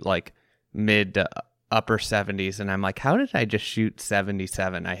shoot like mid to upper 70s, and I'm like, how did I just shoot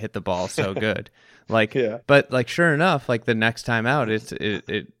 77? I hit the ball so good. Like, yeah. But like, sure enough, like the next time out,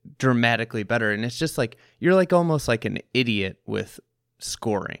 it dramatically better. And it's just like, you're like almost like an idiot with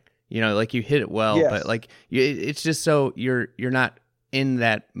scoring, like you hit it well, yes. But like it's just so you're not in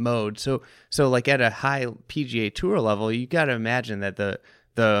that mode. So like at a high PGA Tour level, you got to imagine that the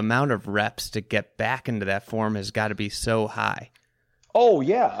amount of reps to get back into that form has got to be so high. Oh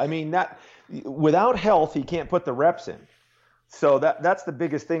yeah. I mean, that without health, he can't put the reps in. So that's the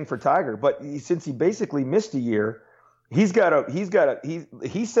biggest thing for Tiger. But since he basically missed a year, he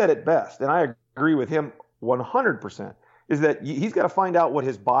said it best, and I agree with him 100%, is that he's got to find out what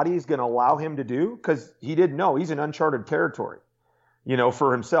his body is going to allow him to do, because he didn't know. He's in uncharted territory,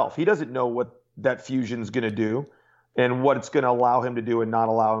 for himself. He doesn't know what that fusion's going to do and what it's going to allow him to do and not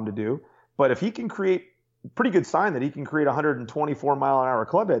allow him to do. But if he can create, pretty good sign that he can create 124 mile an hour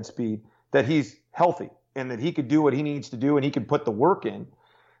clubhead speed, that he's healthy and that he could do what he needs to do and he can put the work in.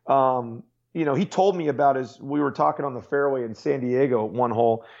 He told me about we were talking on the fairway in San Diego at one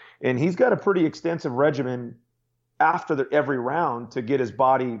hole, and he's got a pretty extensive regimen after every round to get his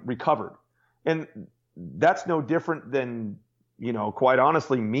body recovered. And that's no different than, quite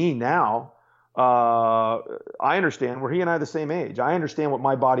honestly, me now. I understand. He and I are the same age. I understand what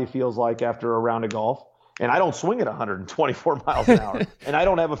my body feels like after a round of golf. And I don't swing at 124 miles an hour, and I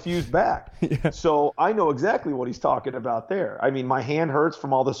don't have a fused back. Yeah. So I know exactly what he's talking about there. I mean, my hand hurts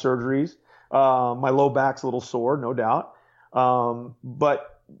from all the surgeries. My low back's a little sore, no doubt.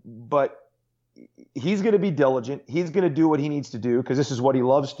 But he's going to be diligent. He's going to do what he needs to do, because this is what he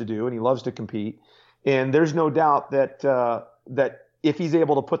loves to do, and he loves to compete. And there's no doubt that if he's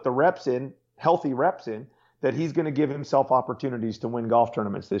able to put the reps in, healthy reps in, that he's going to give himself opportunities to win golf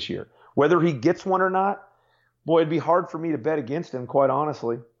tournaments this year. Whether he gets one or not, boy, it'd be hard for me to bet against him, quite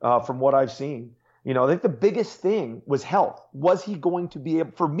honestly, from what I've seen. I think the biggest thing was health. Was he going to be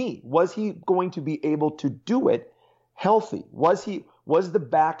able, for me, was he going to be able to do it healthy? Was the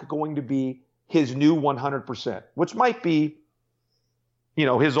back going to be his new 100%, which might be,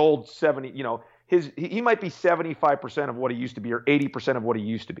 his old 70, he might be 75% of what he used to be, or 80% of what he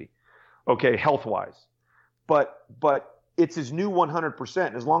used to be. Okay, health-wise. But it's his new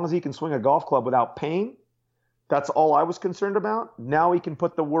 100%. As long as he can swing a golf club without pain, that's all I was concerned about. Now he can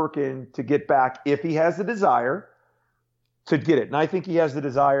put the work in to get back, if he has the desire to get it. And I think he has the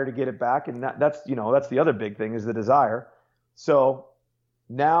desire to get it back. And that's the other big thing, is the desire. So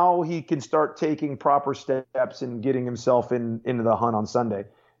now he can start taking proper steps and getting himself into the hunt on Sunday.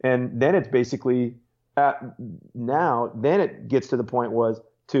 And then it's basically then it gets to the point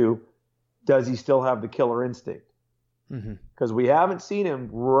does he still have the killer instinct? Because we haven't seen him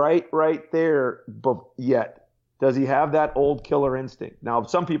right there yet. Does he have that old killer instinct? Now,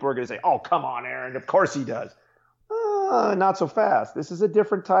 some people are going to say, oh, come on, Aaron. Of course he does. Not so fast. This is a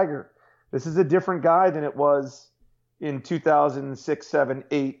different Tiger. This is a different guy than it was in 2006, 7,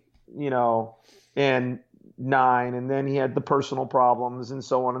 8, and 9. And then he had the personal problems and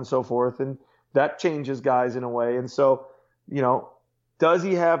so on and so forth. And that changes guys in a way. And so, does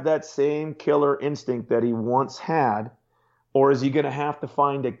he have that same killer instinct that he once had? Or is he going to have to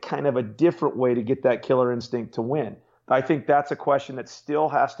find a kind of a different way to get that killer instinct to win? I think that's a question that still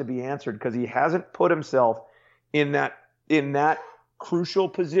has to be answered, because he hasn't put himself in that crucial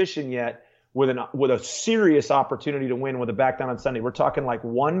position yet with a serious opportunity to win with a back down on Sunday. We're talking like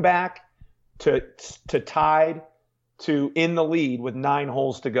one back to tied to in the lead with 9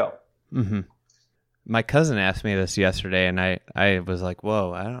 holes to go. Mm-hmm. My cousin asked me this yesterday, and I was like,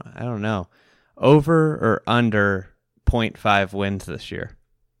 whoa, I don't know. Over or under 0.5 wins this year?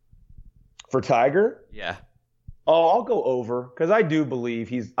 For Tiger? Yeah. Oh, I'll go over, because I really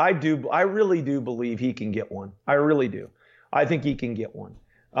do believe he can get one. I really do. I think he can get one.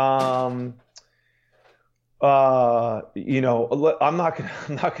 I'm not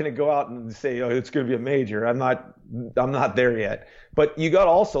gonna go out and say, it's gonna be a major. I'm not there yet. But you got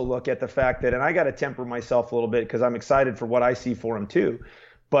to also look at the fact that, and I got to temper myself a little bit, because I'm excited for what I see for him too.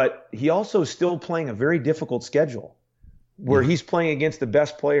 But he also is still playing a very difficult schedule, where he's playing against the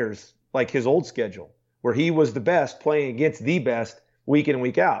best players, like his old schedule, where he was the best playing against the best week in and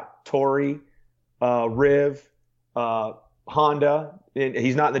week out. Torrey, Riv, Honda. And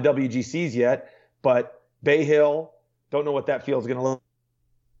he's not in the WGCs yet, but Bay Hill, don't know what that field's going to look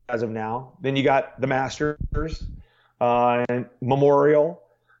as of now. Then you got the Masters, and Memorial,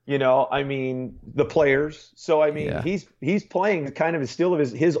 the Players. So, he's playing kind of still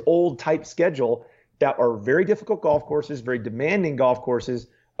of his old type schedule that are very difficult golf courses, very demanding golf courses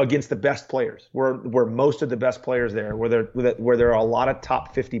against the best players, where most of the best players there, where there are a lot of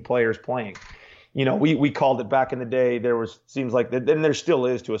top 50 players playing. We called it back in the day. Seems like, and there still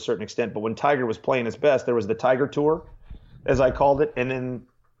is to a certain extent, but when Tiger was playing his best, there was the Tiger Tour, as I called it, and then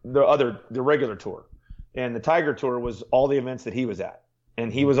the regular tour. And the Tiger Tour was all the events that he was at.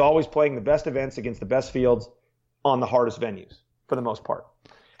 And he was always playing the best events against the best fields on the hardest venues for the most part.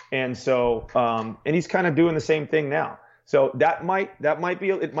 And so, and he's kind of doing the same thing now. So it might be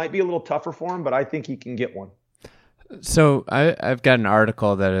a little tougher for him, but I think he can get one. So I've got an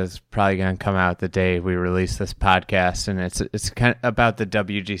article that is probably going to come out the day we release this podcast, and it's kind of about the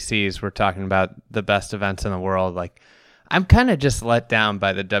WGCs. We're talking about the best events in the world. Like, I'm kind of just let down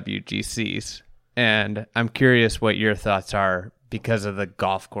by the WGCs, and I'm curious what your thoughts are because of the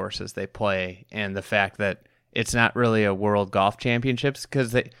golf courses they play and the fact that it's not really a World Golf Championships,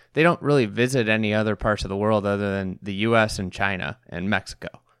 because they don't really visit any other parts of the world other than the U.S. and China and Mexico.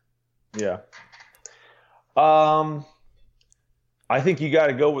 Yeah. I think you got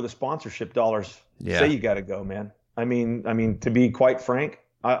to go where the sponsorship dollars say you got to go, man. I mean, to be quite frank,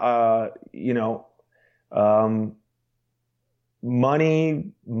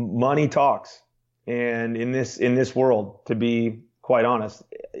 money talks, and in this world, to be quite honest,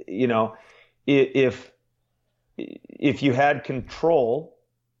 if you had control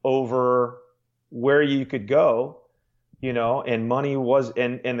over where you could go, and money was,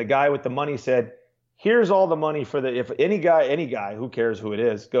 and the guy with the money said, here's all the money for if any guy, who cares who it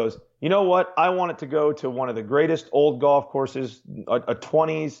is, goes, you know what? I want it to go to one of the greatest old golf courses, a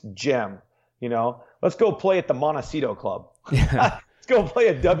 20s gem, let's go play at the Montecito Club. Yeah. Let's go play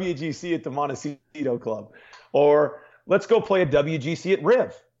a WGC at the Montecito Club, or let's go play a WGC at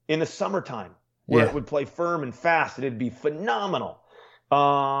Riv in the summertime where it would play firm and fast and it'd be phenomenal.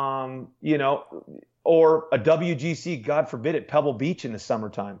 Or a WGC, God forbid, at Pebble Beach in the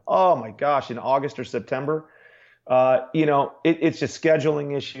summertime. Oh my gosh, in August or September. It's a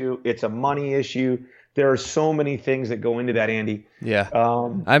scheduling issue. It's a money issue. There are so many things that go into that, Andy. Yeah.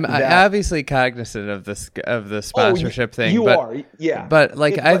 I'm obviously cognizant of the sponsorship thing. You are, yeah. But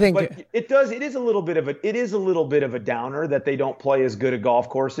I think it is a little bit of a downer that they don't play as good at golf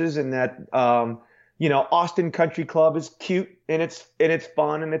courses, and that Austin Country Club is cute and it's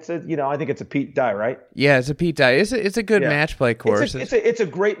fun, and I think it's a Pete Dye, right? Yeah, it's a Pete Dye. It's a good match play course. It's a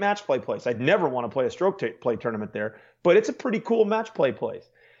great match play place. I'd never want to play a stroke play tournament there, but it's a pretty cool match play place.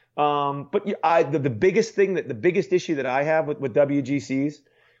 But the biggest issue that I have with WGCs,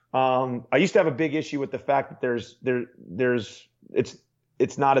 I used to have a big issue with the fact that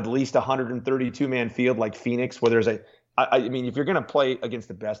it's not at least 132 man field like Phoenix, where if you're going to play against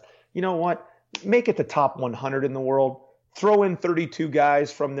the best, you know what? Make it the top 100 in the world. Throw in 32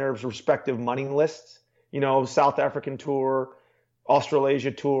 guys from their respective money lists. South African Tour,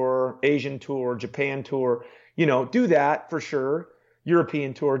 Australasia Tour, Asian Tour, Japan Tour. Do that for sure.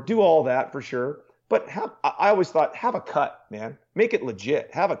 European Tour, do all that for sure. But I always thought, have a cut, man. Make it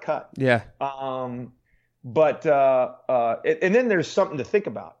legit. Have a cut. Yeah. And then there's something to think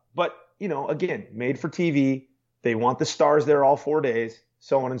about. But again, made for TV. They want the stars there all 4 days,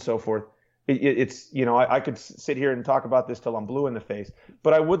 so on and so forth. I could sit here and talk about this till I'm blue in the face,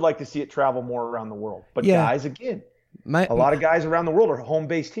 but I would like to see it travel more around the world. But guys, again, a lot of guys around the world are home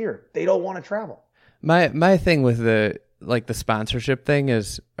based here. They don't want to travel. My thing with the sponsorship thing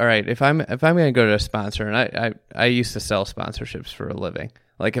is, all right, if I'm going to go to a sponsor, and I used to sell sponsorships for a living.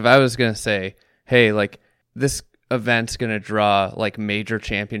 Like, if I was going to say, hey, like, this event's going to draw like major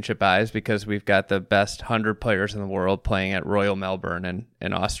championship eyes because we've got the best 100 players in the world playing at Royal Melbourne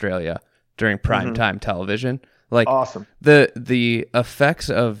in Australia during prime time television. Like, awesome. The effects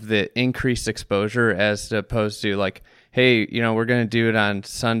of the increased exposure as opposed to like, hey, we're going to do it on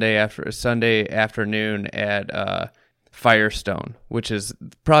Sunday afternoon at Firestone, which is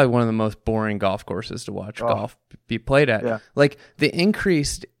probably one of the most boring golf courses to watch golf be played at. Yeah. Like, the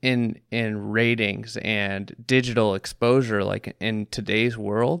increase in ratings and digital exposure, like in today's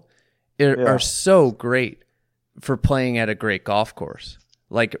world, are so great for playing at a great golf course.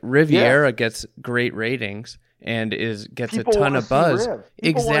 Like, Riviera gets great ratings and gets a ton of buzz.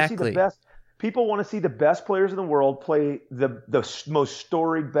 Exactly. People want to see the best players in the world play the most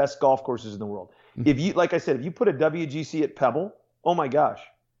storied, best golf courses in the world. If you, like I said, if you put a WGC at Pebble, oh my gosh,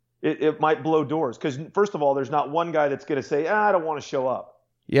 it might blow doors. Because first of all, there's not one guy that's going to say, I don't want to show up.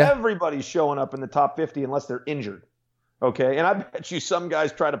 Yeah. Everybody's showing up in the top 50 unless they're injured. Okay. And I bet you some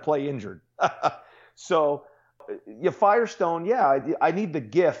guys try to play injured. So Firestone, I need the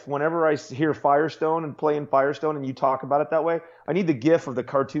gif whenever I hear Firestone and playing Firestone and you talk about it that way. I need the gif of the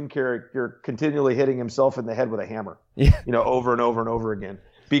cartoon character continually hitting himself in the head with a hammer, over and over and over again.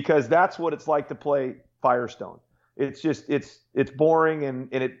 because that's what it's like to play Firestone. It's just it's boring and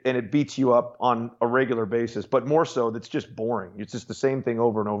it beats you up on a regular basis, but more so that's just boring. It's just the same thing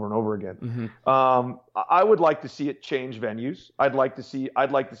over and over and over again. I would like to see it change venues. I'd like to see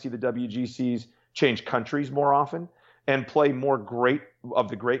the WGCs change countries more often and play more great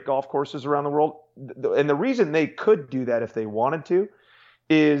golf courses around the world. And the reason they could do that if they wanted to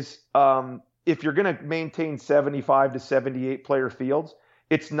is if you're going to maintain 75 to 78 player fields,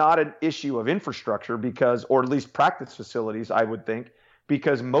 it's not an issue of infrastructure or at least practice facilities, I would think,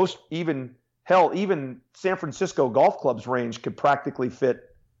 because even San Francisco golf club's range could practically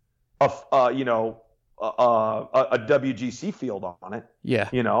fit a WGC field on it. Yeah.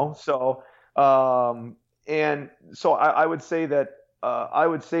 So and so I would say that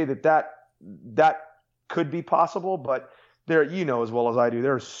that could be possible, but there, as well as I do,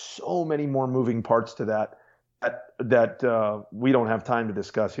 there are so many more moving parts to that we don't have time to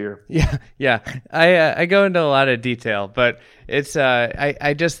discuss here. Yeah. I go into a lot of detail, but it's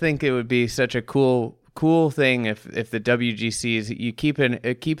I just think it would be such a cool thing if the WGCs, you keep an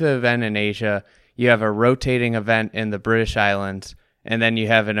event in Asia, you have a rotating event in the British Islands, and then you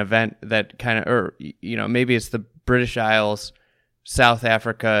have an event that maybe it's the British Isles, South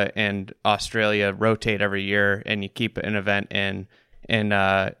Africa, and Australia rotate every year, and you keep an event in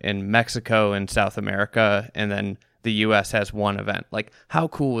Mexico and South America, and then the U.S. has one event. Like, how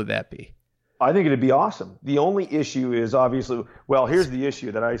cool would that be? I think it'd be awesome. The only issue is obviously, here's the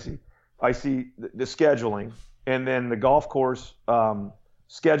issue that I see. I see the scheduling, and then the golf course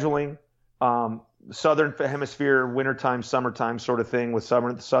scheduling, southern hemisphere, wintertime, summertime sort of thing with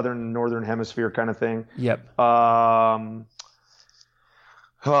southern and northern hemisphere kind of thing. Yep.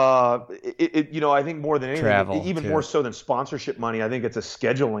 I think more than anything, travel, even too. more so than sponsorship money, I think it's a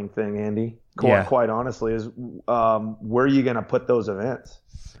scheduling thing, Andy. Quite honestly, is where are you going to put those events?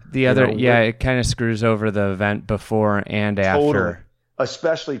 It kind of screws over the event before and after. Totally.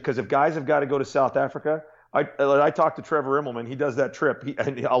 Especially because if guys have got to go to South Africa, I talked to Trevor Immelman. He does that trip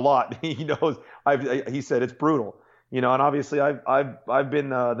a lot. He knows. He said it's brutal. And obviously I've been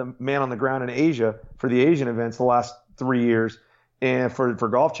the man on the ground in Asia for the Asian events the last 3 years. And for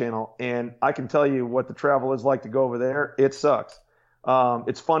Golf Channel, and I can tell you what the travel is like to go over there. It sucks.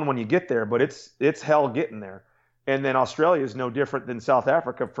 It's fun when you get there, but it's hell getting there. And then Australia is no different than South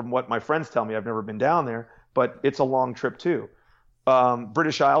Africa, from what my friends tell me. I've never been down there, but it's a long trip too.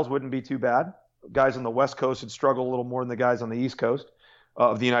 British Isles wouldn't be too bad. Guys on the West Coast would struggle a little more than the guys on the East Coast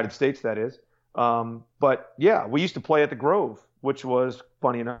of the United States, that is. But yeah, we used to play at the Grove, which was,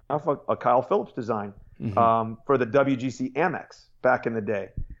 funny enough, a Kyle Phillips design for the WGC Amex back in the day.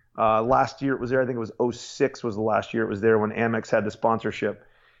 Last year it was there. I think it was 2006 was the last year it was there when Amex had the sponsorship.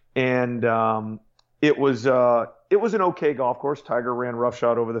 And it was an okay golf course. Tiger ran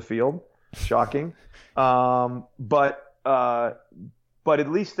roughshod over the field. Shocking. But at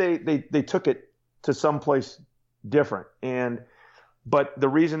least they took it to someplace different. But the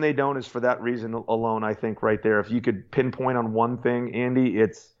reason they don't is for that reason alone, I think, right there. If you could pinpoint on one thing, Andy,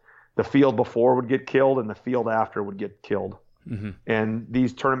 it's the field before would get killed and the field after would get killed. And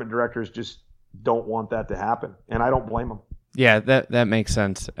these tournament directors just don't want that to happen, and I don't blame them. Yeah, that makes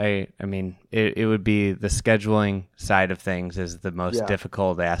sense. I mean, it would be the scheduling side of things is the most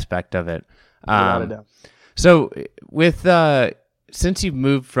difficult aspect of it. Without a doubt. So with since you've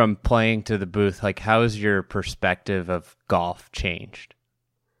moved from playing to the booth, like, how has your perspective of golf changed?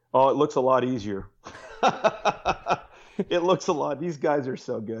 Oh, it looks a lot easier. It looks a lot. These guys are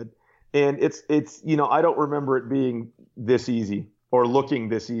so good. And it's I don't remember it being this easy or looking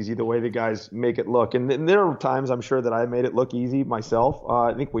this easy the way the guys make it look. And there are times I'm sure that I made it look easy myself.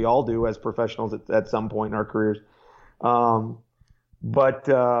 I think we all do as professionals at some point in our careers. But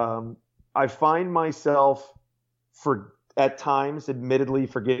I find myself at times, admittedly,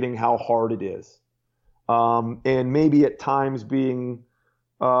 forgetting how hard it is. And maybe at times being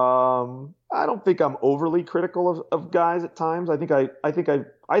I don't think I'm overly critical of guys at times. I think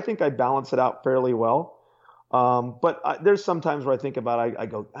I balance it out fairly well. But there's some times where I think about it, I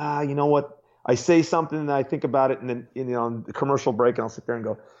go, you know what? I say something and I think about it, and then on the commercial break, and I'll sit there and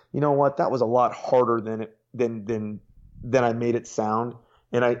go, you know what? That was a lot harder than I made it sound.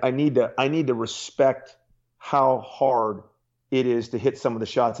 And I need to respect how hard it is to hit some of the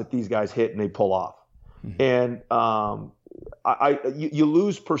shots that these guys hit and they pull off. And you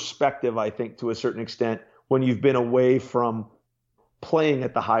lose perspective, I think, to a certain extent when you've been away from playing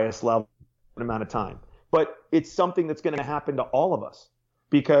at the highest level for an amount of time. But it's something that's going to happen to all of us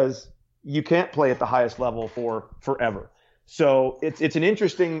because you can't play at the highest level for forever. So it's an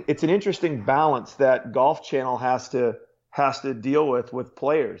interesting balance that Golf Channel has has to deal with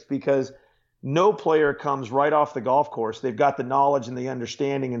players, because no player comes right off the golf course. They've got the knowledge and the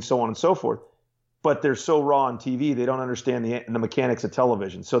understanding and so on and so forth, but they're so raw on TV, they don't understand the mechanics of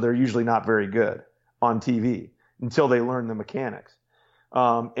television. So they're usually not very good on TV until they learn the mechanics,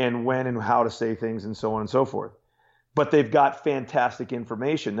 and when and how to say things and so on and so forth. But they've got fantastic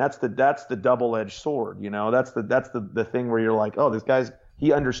information. That's the double-edged sword. That's the thing where you're like, oh, this guy's,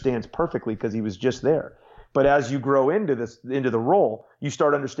 he understands perfectly because he was just there. But as you grow into the role, you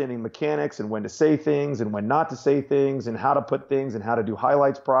start understanding mechanics and when to say things and when not to say things and how to put things and how to do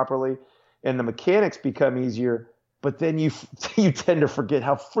highlights properly. And the mechanics become easier, but then you tend to forget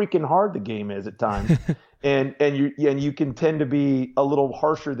how freaking hard the game is at times. and you can tend to be a little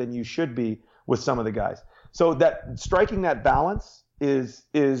harsher than you should be with some of the guys. So that striking that balance is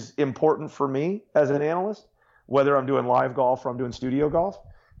important for me as an analyst, whether I'm doing live golf or I'm doing studio golf.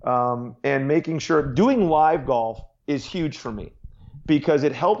 And making sure doing live golf is huge for me, because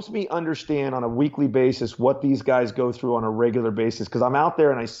it helps me understand on a weekly basis what these guys go through on a regular basis. Because I'm out there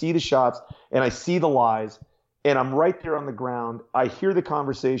and I see the shots and I see the lies, and I'm right there on the ground. I hear the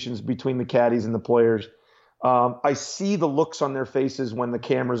conversations between the caddies and the players. I see the looks on their faces when the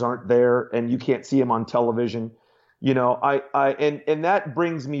cameras aren't there and you can't see them on television. And that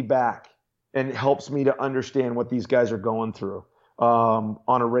brings me back and helps me to understand what these guys are going through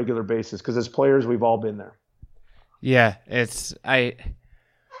on a regular basis, because as players, we've all been there. Yeah, so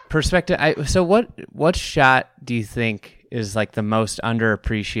what shot do you think is like the most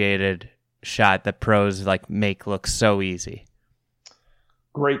underappreciated shot that pros like make look so easy?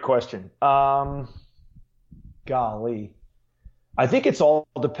 Great question. Golly, I think it's all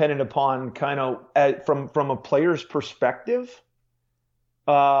dependent upon kind of from a player's perspective.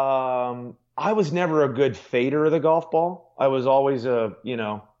 I was never a good fader of the golf ball. I was always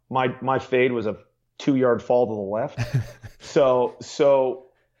my fade was a 2-yard fall to the left. So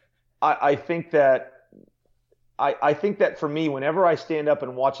I think that for me, whenever I stand up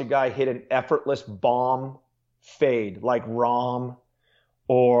and watch a guy hit an effortless bomb fade like Rahm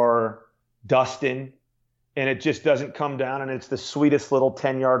or Dustin, and it just doesn't come down and it's the sweetest little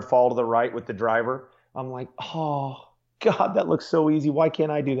 10-yard fall to the right with the driver, I'm like, oh God, that looks so easy. Why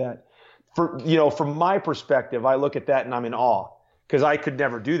can't I do that? From my perspective, I look at that and I'm in awe, because I could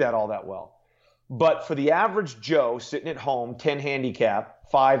never do that all that well. But for the average Joe sitting at home, 10 handicap,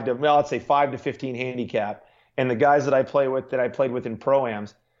 5 to 15 handicap, and the guys that I played with in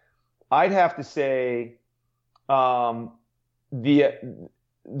Pro-Ams, I'd have to say the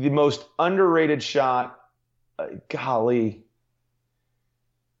most underrated shot, golly,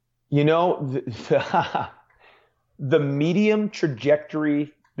 the medium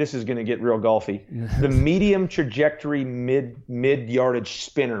trajectory. This is going to get real golfy. The medium trajectory mid yardage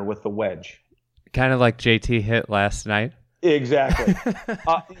spinner with the wedge. Kind of like JT hit last night. Exactly.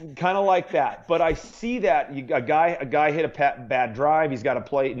 Kind of like that. But I see that a guy hit a bad drive. He's got to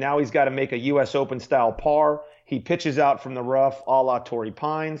play. Now he's got to make a U.S. Open style par. He pitches out from the rough a la Torrey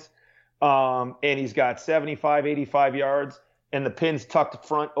Pines. And he's got 75, 85 yards. And the pin's tucked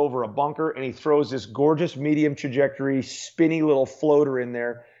front over a bunker, and he throws this gorgeous medium trajectory, spinny little floater in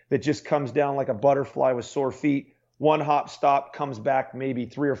there that just comes down like a butterfly with sore feet. One hop stop, comes back maybe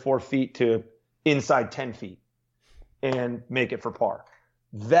 3 or 4 feet to inside 10 feet and make it for par.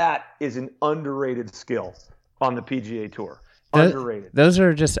 That is an underrated skill on the PGA Tour. Underrated. Those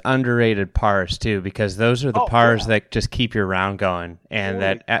are just underrated pars too, because those are the pars that just keep your round going and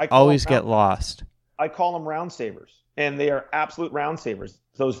that always get lost. I call them round savers. And they are absolute round savers.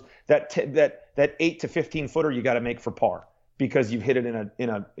 That 8 to 15 footer you got to make for par, because you've hit it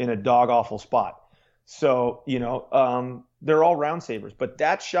in a dog awful spot. So they're all round savers. But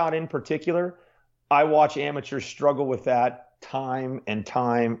that shot in particular, I watch amateurs struggle with that time and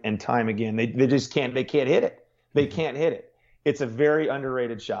time and time again. They just can't. They can't hit it. They can't hit it. It's a very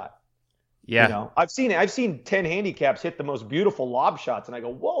underrated shot. Yeah. I've seen 10 handicaps hit the most beautiful lob shots, and I go,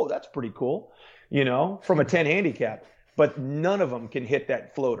 whoa, that's pretty cool. From a 10 handicap. But none of them can hit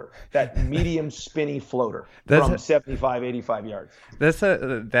that floater, that medium spinny floater from 75, 85 yards.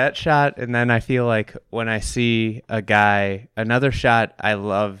 That shot, and then I feel like when I see another shot I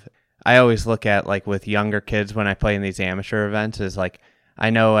love, I always look at like with younger kids when I play in these amateur events is like, I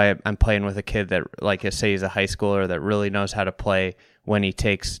know I'm playing with a kid that like say he's a high schooler that really knows how to play when he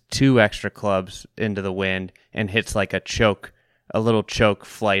takes 2 extra clubs into the wind and hits like a little choke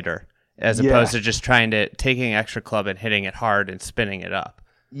flighter. As opposed to just taking extra club and hitting it hard and spinning it up.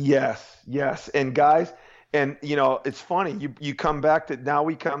 Yes. And guys, it's funny. We come back to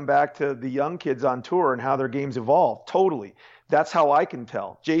the young kids on tour and how their games evolve. Totally. That's how I can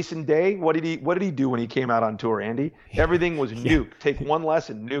tell. Jason Day, what did he do when he came out on tour, Andy? Everything was nuke. Take one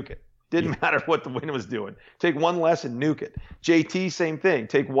lesson, nuke it. Didn't matter what the wind was doing. Take one lesson, nuke it. JT, same thing.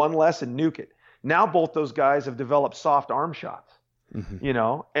 Take one lesson, nuke it. Now both those guys have developed soft arm shots. You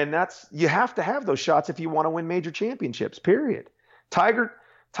know, and you have to have those shots if you want to win major championships, period. Tiger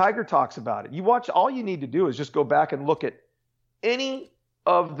talks about it. All you need to do is just go back and look at any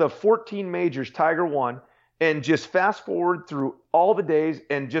of the 14 majors Tiger won and just fast forward through all the days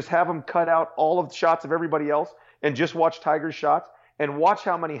and just have them cut out all of the shots of everybody else and just watch Tiger's shots and watch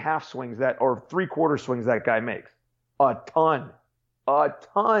how many half swings or 3/4 swings that guy makes. A ton.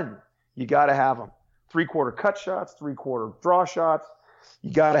 You got to have them. 3/4 cut shots, 3/4 draw shots.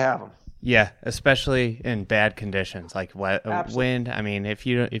 You got to have them. Yeah, especially in bad conditions like wind. I mean, if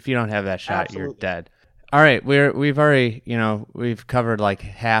you don't have that shot, Absolutely. You're dead. All right, we've already, we've covered like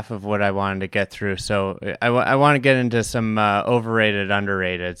half of what I wanted to get through. So I want to get into some overrated,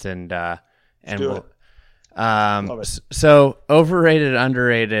 underrateds, and do it. So overrated,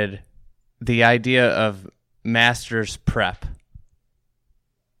 underrated, the idea of Masters prep.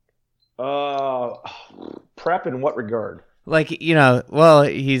 Prep in what regard? Like, well,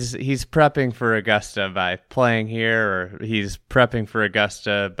 he's prepping for Augusta by playing here, or he's prepping for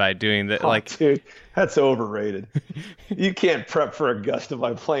Augusta by doing that. Dude, that's overrated. You can't prep for Augusta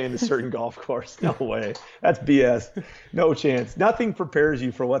by playing a certain golf course. No way. That's BS. No chance. Nothing prepares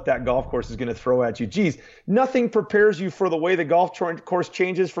you for what that golf course is going to throw at you. Geez, nothing prepares you for the way the golf course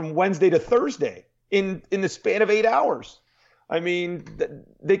changes from Wednesday to Thursday in the span of 8 hours. I mean,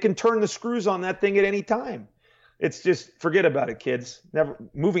 they can turn the screws on that thing at any time. It's just, forget about it, kids.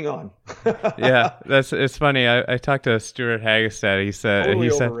 Moving on. Yeah, it's funny. I talked to Stuart Hagestad.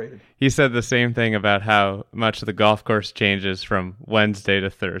 He said the same thing about how much the golf course changes from Wednesday to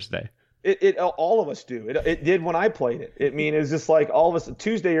Thursday. It all of us do. It did when I played it. It was just like all of us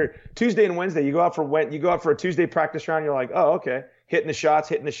Tuesday and Wednesday. You go out for a Tuesday practice round. You're like, oh, okay, hitting the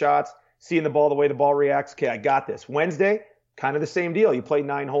shots, seeing the ball, the way the ball reacts. Okay, I got this. Wednesday, kind of the same deal. You play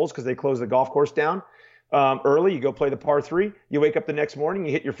 9 holes because they close the golf course down. Early, you go play the par 3. You wake up the next morning,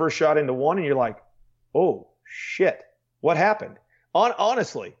 you hit your first shot into 1, and you're like, "Oh shit, what happened?"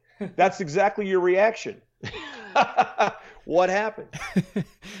 Honestly, that's exactly your reaction. What happened?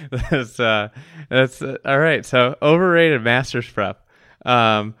 That's all right. So overrated Masters prep.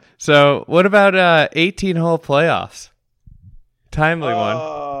 So what about 18-hole playoffs? Timely one.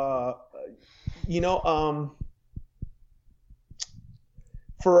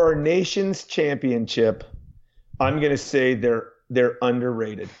 For our nation's championship, I'm going to say they're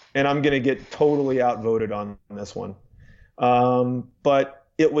underrated, and I'm going to get totally outvoted on this one. But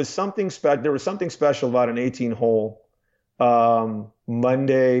it was something special. There was something special about an 18-hole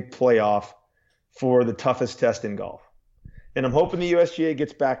Monday playoff for the toughest test in golf, and I'm hoping the USGA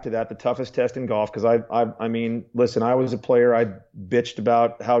gets back to that, the toughest test in golf. Because I mean, listen, I was a player. I bitched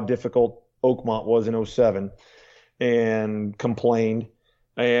about how difficult Oakmont was in 2007, and complained.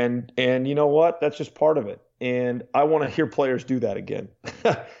 And you know what? That's just part of it. And I want to hear players do that again,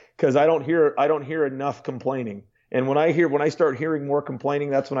 because I don't hear enough complaining. And when I start hearing more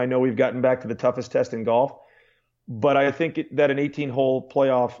complaining, that's when I know we've gotten back to the toughest test in golf. But I think that an 18-hole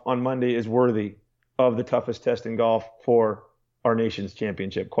playoff on Monday is worthy of the toughest test in golf for our nation's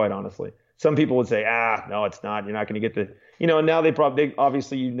championship. Quite honestly, some people would say, no, it's not. You're not going to get the. And now they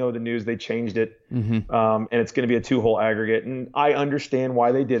obviously, the news, they changed it, and it's going to be a 2-hole aggregate. And I understand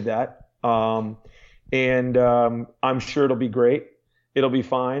why they did that. I'm sure it'll be great. It'll be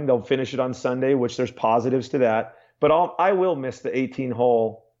fine. They'll finish it on Sunday, which there's positives to that. But I will miss the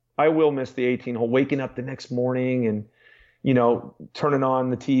 18-hole. I will miss the 18-hole, waking up the next morning and, turning on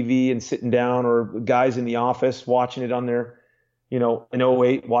the TV and sitting down, or guys in the office watching it on their, in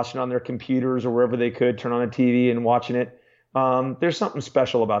 2008, watching it on their computers or wherever they could, turn on a TV and watching it. There's something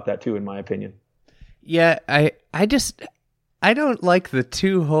special about that too, in my opinion. Yeah, I don't like the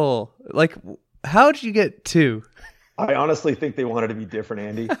 2-hole. Like, how'd you get 2? I honestly think they wanted to be different,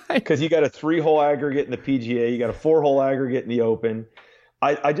 Andy, because you got a 3-hole aggregate in the PGA, you got a 4-hole aggregate in the Open.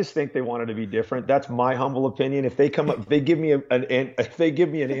 I just think they wanted to be different. That's my humble opinion. If they give me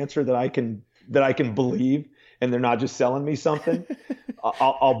an answer that I can believe, and they're not just selling me something,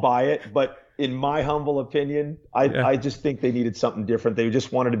 I'll buy it. But in my humble opinion, I just think they needed something different. They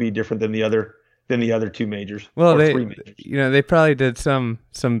just wanted to be different than the other 2 majors. Well, or 3 majors. They probably did some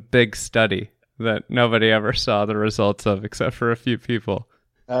big study that nobody ever saw the results of except for a few people.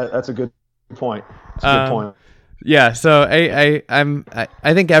 That's a good point. That's a good point. Yeah. So I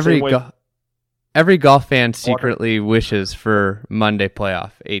think every golf fan secretly wishes for Monday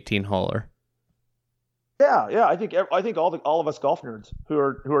playoff 18-holer. Yeah. I think all of us golf nerds who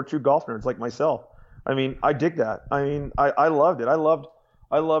are true golf nerds like myself. I mean, I dig that. I mean, I loved it. I loved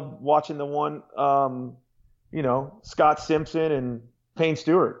watching the one, Scott Simpson and Payne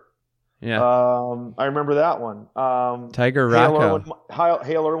Stewart. Yeah. I remember that one. Tiger Rocco.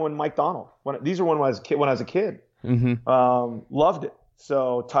 Hale Irwin, Mike Donald. These are when I was a kid. Mm-hmm. Loved it.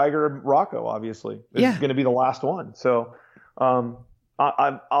 So Tiger Rocco, obviously, is going to be the last one. So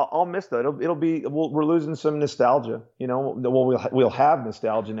I'll miss that. It'll be we're losing some nostalgia. We'll have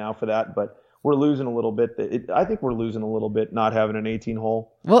nostalgia now for that, but we're losing a little bit. I think we're losing a little bit not having an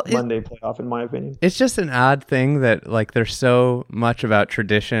 18-hole Monday playoff, in my opinion. It's just an odd thing that like there's so much about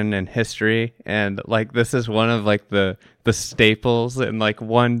tradition and history, and like this is one of like the staples and like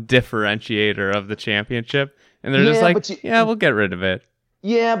one differentiator of the championship, and they're just like, we'll get rid of it.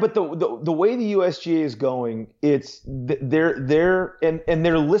 Yeah, but the way the USGA is going, they're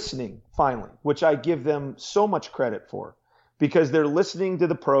listening finally, which I give them so much credit for. Because they're listening to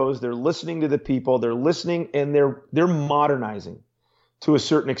the pros, they're listening to the people, they're listening, and they're modernizing to a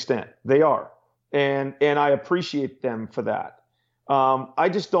certain extent. They are, and I appreciate them for that. I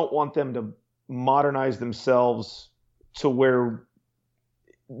just don't want them to modernize themselves to where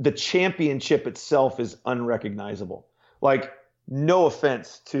the championship itself is unrecognizable. Like, no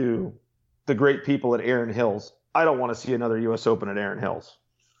offense to the great people at Arron Hills, I don't want to see another U.S. Open at Arron Hills.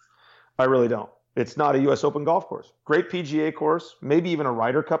 I really don't. It's not a U.S. Open golf course. Great PGA course, maybe even a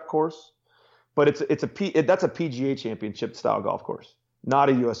Ryder Cup course, but that's a PGA Championship style golf course, not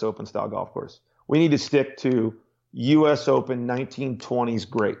a U.S. Open style golf course. We need to stick to U.S. Open 1920s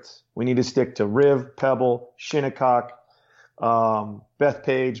greats. We need to stick to Riv, Pebble, Shinnecock,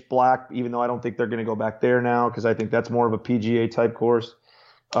 Bethpage, Black, even though I don't think they're going to go back there now because I think that's more of a PGA type course.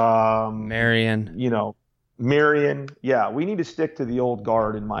 Marion. Marion. Yeah, we need to stick to the old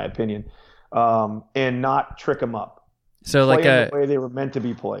guard, in my opinion. And not trick them up. So play like the way they were meant to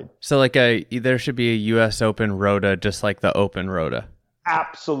be played. So there should be a U.S. Open Rota, just like the Open Rota.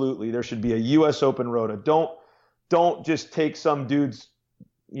 Absolutely, there should be a U.S. Open Rota. Don't just take some dude's,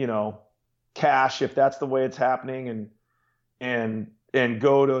 cash if that's the way it's happening, and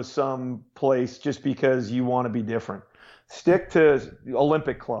go to some place just because you want to be different. Stick to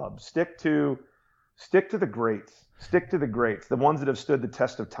Olympic clubs. Stick to the greats. Stick to the greats, the ones that have stood the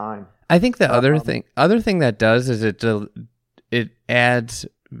test of time. I think the other thing that does is it adds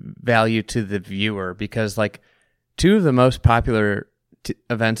value to the viewer, because like two of the most popular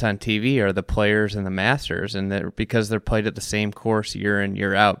events on TV are the Players and the Masters, and because they're played at the same course year in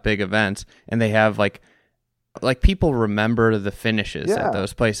year out, big events, and they have like people remember the finishes at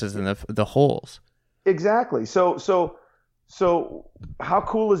those places and the holes. Exactly. So how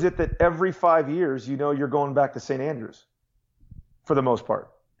cool is it that every 5 years, you're going back to St. Andrews for the most part?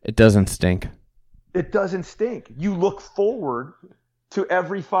 It doesn't stink. It doesn't stink. You look forward to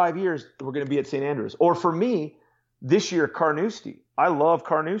every 5 years we're going to be at St. Andrews. Or for me, this year, Carnoustie. I love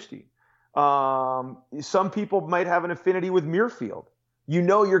Carnoustie. Some people might have an affinity with Muirfield.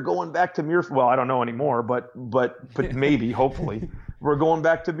 You're going back to Muirfield. Well, I don't know anymore, but maybe, hopefully, we're going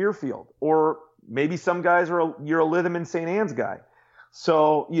back to Muirfield. Or maybe some guys you're a Lytham and St. Anne's guy.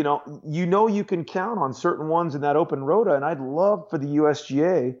 So, you can count on certain ones in that Open Rota, and I'd love for the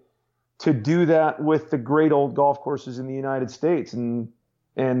USGA to do that with the great old golf courses in the United States. And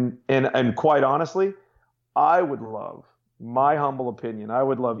quite honestly, I would love, my humble opinion, I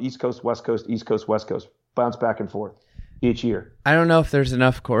would love East Coast, West Coast, East Coast, West Coast, bounce back and forth each year. I don't know if there's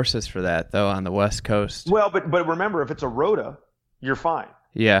enough courses for that, though, on the West Coast. Well, but remember, if it's a Rota, you're fine.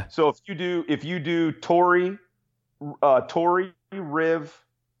 Yeah. So if you do Torrey, Riv,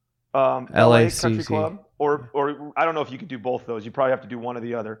 LA Country Club, or I don't know if you could do both of those. You probably have to do one or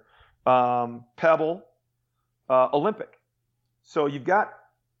the other. Pebble, Olympic. So you've got,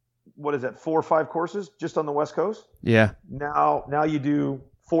 what is that, 4 or 5 courses just on the West Coast? Yeah. Now you do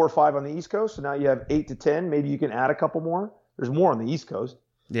 4 or 5 on the East Coast, so now you have 8 to 10. Maybe you can add a couple more. There's more on the East Coast.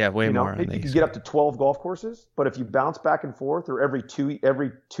 Yeah, way more. Maybe you can get up to 12 golf courses, but if you bounce back and forth, or every 2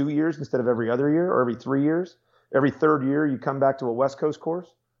 years instead of every other year, or every 3 years, every third year you come back to a West Coast course,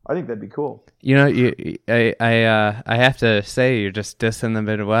 I think that'd be cool. I have to say you're just dissing the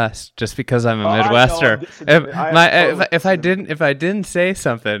Midwest just because I'm a Midwester. If I didn't say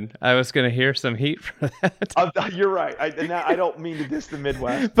something, I was going to hear some heat for that. You're right. I don't mean to diss the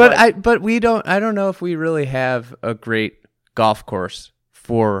Midwest, but we don't. I don't know if we really have a great golf course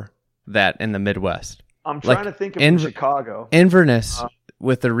for that in the Midwest. I'm trying to think of Chicago. Inverness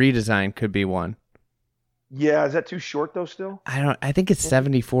with the redesign could be one. Yeah, is that too short though still? I think it's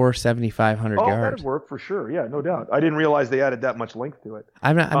 7,500 Oh, yards. that'd work for sure. Yeah, no doubt. I didn't realize they added that much length to it.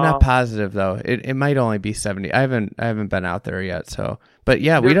 I'm not positive though. It might only be 70. I haven't been out there yet, so but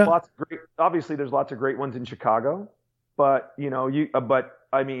yeah, we don't Obviously there's lots of great ones in Chicago, but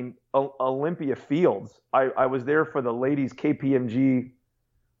I mean Olympia Fields. I was there for the ladies KPMG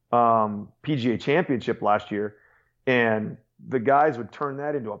PGA Championship last year, and the guys would turn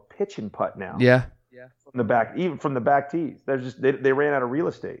that into a pitch and putt now. Yeah. From the back, even from the back tees. They ran out of real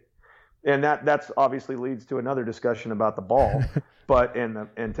estate. And that's obviously leads to another discussion about the ball,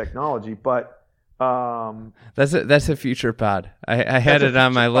 and technology. But that's a future pod. I had it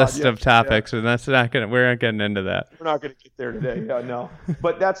on my list of topics, and we're not getting into that. We're not gonna get there today. Yeah, no.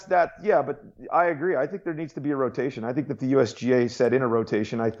 But that's that. Yeah, but I agree. I think there needs to be a rotation. I think that the USGA set in a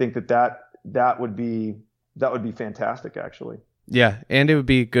rotation. I think that would be fantastic, actually. Yeah, and it would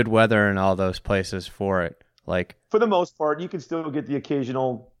be good weather in all those places for it. Like for the most part, you can still get the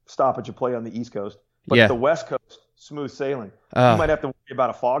occasional stoppage of play on the East Coast, but the West Coast, smooth sailing. You might have to worry about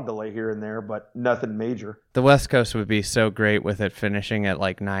a fog delay here and there, but nothing major. The West Coast would be so great with it finishing at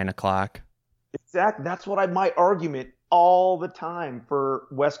like 9:00. Exactly. That's what my argument all the time for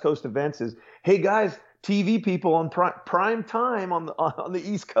West Coast events is, hey guys, TV people on prime time on the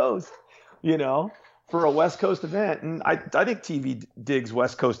East Coast, for a West Coast event. And I think TV digs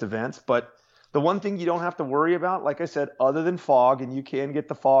West Coast events, but the one thing you don't have to worry about, like I said, other than fog, and you can get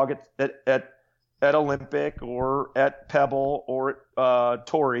the fog at Olympic or at Pebble or at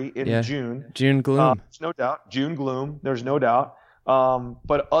Torrey in June. June gloom. There's no doubt. June gloom. There's no doubt.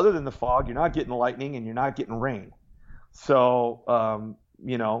 But other than the fog, you're not getting lightning and you're not getting rain. So,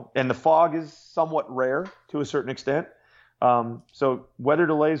 and the fog is somewhat rare to a certain extent. So weather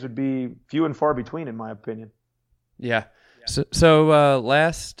delays would be few and far between, in my opinion. Yeah. So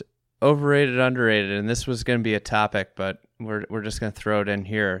last overrated, underrated, and this was going to be a topic, but we're just going to throw it in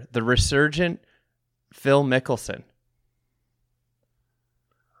here. The resurgent Phil Mickelson.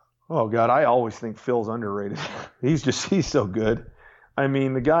 Oh God, I always think Phil's underrated. He's so good. I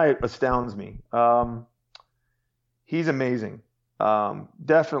mean, the guy astounds me. He's amazing.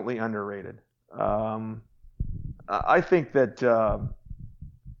 Definitely underrated. I think that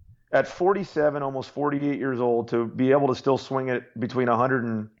at 47, almost 48 years old, to be able to still swing it between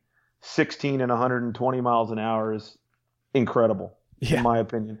 116 and 120 miles an hour is incredible, in my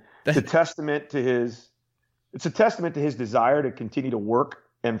opinion. It's a testament to his desire to continue to work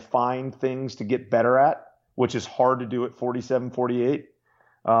and find things to get better at, which is hard to do at 47, 48.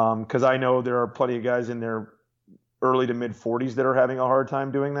 Because I know there are plenty of guys in their early to mid 40s that are having a hard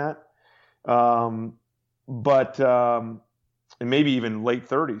time doing that. And maybe even late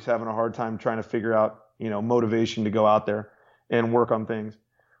 30s having a hard time trying to figure out, motivation to go out there and work on things.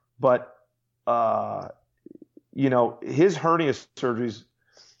 But, his hernia surgeries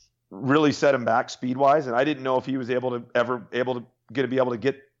really set him back speed wise. And I didn't know if he was be able to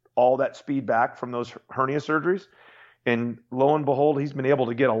get all that speed back from those hernia surgeries. And lo and behold, he's been able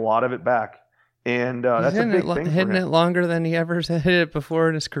to get a lot of it back. And that's a big thing for him. Hitting it longer than he ever hit it before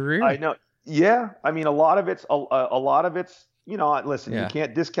in his career. I know. Yeah. I mean, a lot of it's, listen, you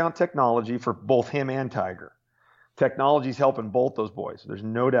can't discount technology for both him and Tiger. Technology's helping both those boys. There's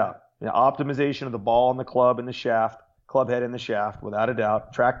no doubt. Optimization of the ball and the club and the shaft, club head and the shaft, without a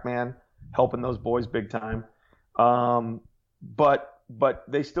doubt. TrackMan helping those boys big time. But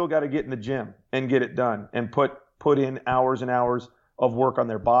they still got to get in the gym and get it done and put in hours and hours of work on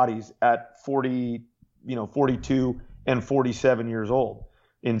their bodies at 42 and 47 years old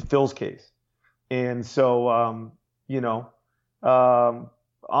in Phil's case. And so, I'm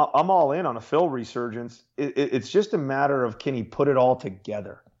all in on a Phil resurgence. It's just a matter of, can he put it all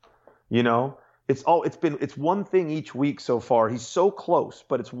together? It's one thing each week so far. He's so close,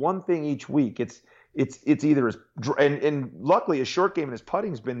 but it's one thing each week. It's either and luckily his short game and his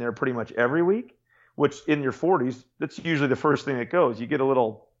putting's been there pretty much every week, which in your 40s, that's usually the first thing that goes. You get a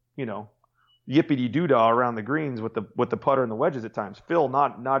little, yippity-doo-dah around the greens with the putter and the wedges at times. Phil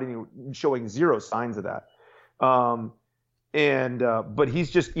not even showing zero signs of that. But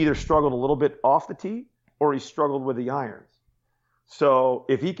he's just either struggled a little bit off the tee or he's struggled with the irons. So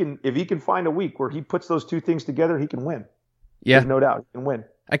if he can find a week where he puts those two things together, he can win. Yeah. There's no doubt he can win.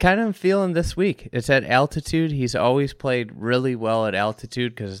 I kind of am feeling this week. It's at altitude. He's always played really well at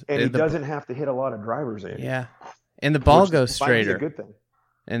altitude he doesn't have to hit a lot of drivers in. Yeah. And the ball goes straighter a good thing.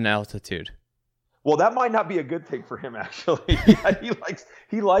 In altitude. Well, that might not be a good thing for him, actually.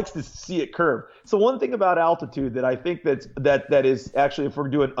 He likes to see it curve. So one thing about altitude that I think that is actually, if we're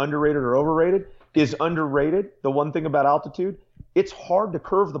doing underrated or overrated, is underrated. The one thing about altitude, it's hard to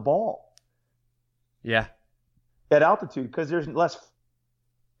curve the ball. Yeah. at altitude because there's less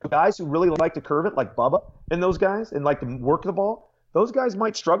guys who really like to curve it, like Bubba and those guys, and like to work the ball. Those guys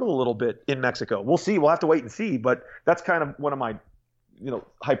might struggle a little bit in Mexico. We'll see. We'll have to wait and see. But that's kind of one of my,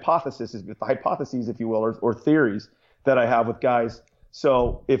 hypotheses, if you will, or theories that I have with guys.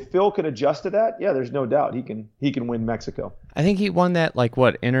 So if Phil can adjust to that, yeah, there's no doubt he can win Mexico. I think he won that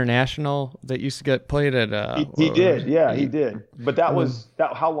international that used to get played at. He did, yeah, he did. But that was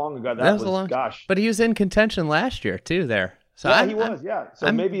how long ago? That was a long. Gosh. But he was in contention last year too. There. So yeah, he was. Yeah.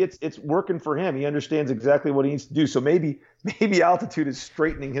 So maybe it's working for him. He understands exactly what he needs to do. So maybe altitude is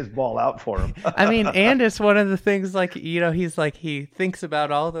straightening his ball out for him. And it's one of the things he thinks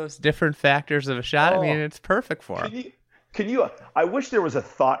about all those different factors of a shot. Oh. It's perfect for him. Can you? I wish there was a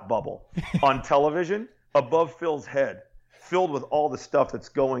thought bubble on television above Phil's head, filled with all the stuff that's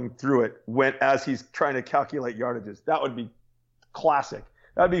going through it as he's trying to calculate yardages. That would be classic.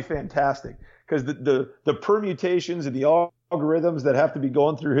 That'd be fantastic because the permutations and the algorithms that have to be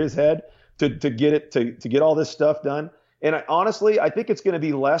going through his head to get all this stuff done. And I think it's going to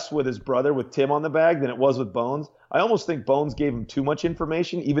be less with his brother, with Tim on the bag, than it was with Bones. I almost think Bones gave him too much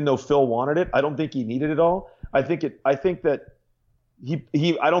information, even though Phil wanted it. I don't think he needed it all. I think that I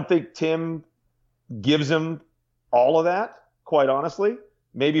don't think Tim gives him all of that, quite honestly.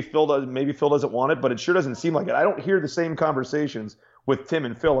 Maybe Phil doesn't want it, but it sure doesn't seem like it. I don't hear the same conversations with Tim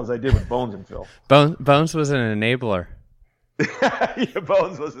and Phil as I did with Bones and Phil. Bones was an enabler. Yeah,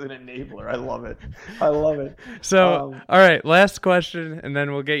 Bones was an enabler. I love it. So, all right, last question, and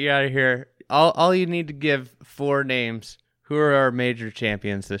then we'll get you out of here. All you need to give 4 names. Who are our major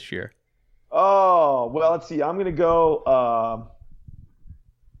champions this year? Oh, well, let's see. I'm going to go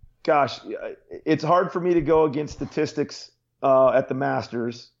it's hard for me to go against statistics at the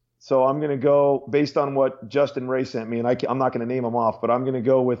Masters. So I'm going to go based on what Justin Ray sent me, and I'm not going to name them off, but I'm going to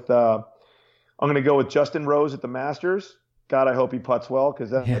go with Justin Rose at the Masters. God, I hope he putts well because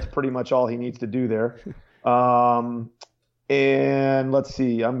that's pretty much all he needs to do there. And let's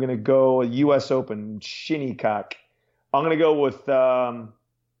see, I'm going to go U.S. Open, Shinnecock. I'm going to go with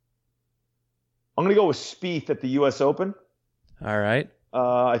Spieth at the U.S. Open. All right.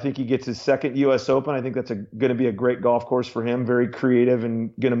 I think he gets his second U.S. Open. I think that's going to be a great golf course for him. Very creative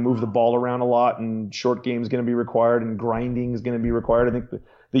and going to move the ball around a lot. And short game is going to be required, and grinding is going to be required. I think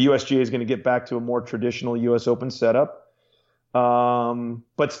the USGA is going to get back to a more traditional U.S. Open setup.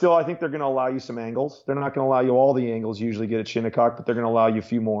 But still, I think they're going to allow you some angles. They're not going to allow you all the angles you usually get at Shinnecock, but they're going to allow you a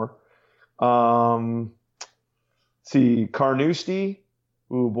few more. See, Carnoustie.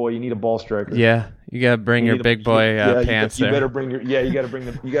 Ooh, boy, you need a ball striker. Yeah, you gotta bring your big boy pants there. You better bring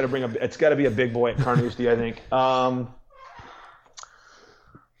it's got to be a big boy at Carnoustie, I think.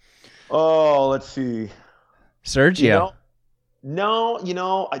 Let's see. Sergio.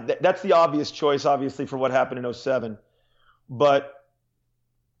 That's the obvious choice, obviously, for what happened in 2007. But,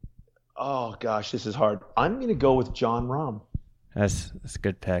 oh gosh, this is hard. I'm going to go with Jon Rahm. That's a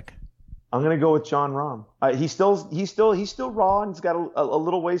good pick. I'm going to go with Jon Rahm. He's still raw and he's got a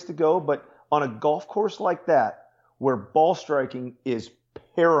little ways to go, but on a golf course like that, where ball striking is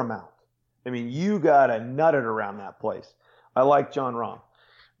paramount, you got to nut it around that place. I like Jon Rahm,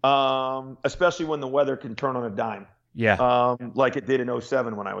 especially when the weather can turn on a dime. Yeah. Like it did in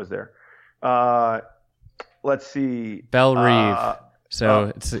 2007 when I was there. Let's see. Belle Reve.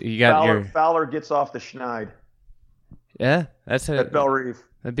 So you got Fowler gets off the Schneid. Yeah, that's at Belle Reve.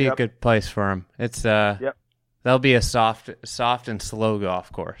 That'd be a good place for him. It's that'll be a soft and slow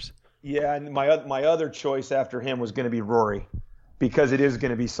golf course. Yeah, and my other choice after him was going to be Rory, because it is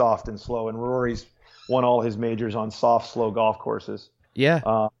going to be soft and slow, and Rory's won all his majors on soft, slow golf courses. Yeah.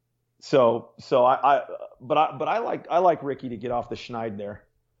 I like Ricky to get off the Schneid there,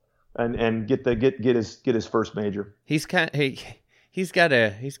 and get his first major. He's got to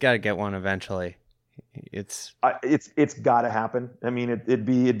get one eventually. It's got to happen. It'd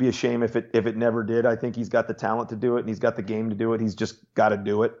be a shame if it never did. I think he's got the talent to do it, and he's got the game to do it. He's just got to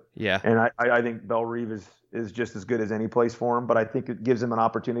do it. Yeah. And I think Belle Reve is just as good as any place for him, but I think it gives him an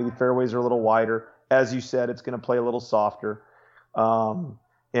opportunity. Fairways are a little wider, as you said. It's going to play a little softer,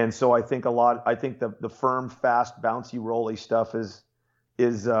 and so I think the firm, fast, bouncy, rolly stuff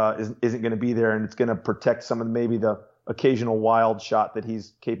isn't going to be there, and it's going to protect some of maybe the occasional wild shot that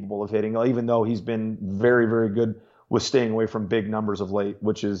he's capable of hitting, even though he's been very, very good with staying away from big numbers of late,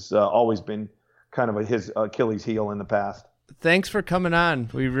 which has always been kind of his Achilles heel in the past. Thanks for coming on.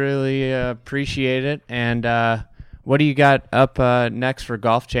 We really appreciate it. And what do you got up next for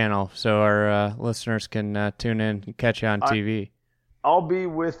Golf Channel so our listeners can tune in and catch you on TV? I'll be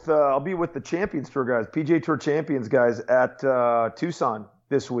with the Champions Tour guys, PGA Tour Champions guys at Tucson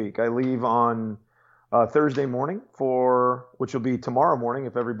this week. I leave on Thursday morning which will be tomorrow morning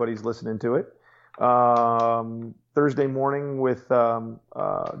if everybody's listening to it. Thursday morning with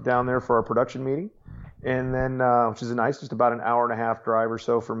down there for our production meeting, and then which is just about an hour and a half drive or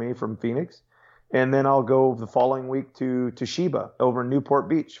so for me from Phoenix, and then I'll go the following week to Toshiba over in Newport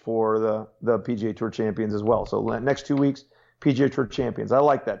Beach for the PGA Tour Champions as well. So next 2 weeks, PGA Tour Champions. I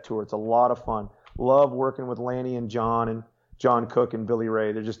like that tour. It's a lot of fun. Love working with Lanny and John Cook and Billy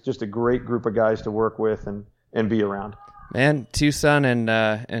Ray. They're just a great group of guys to work with and be around. Man, Tucson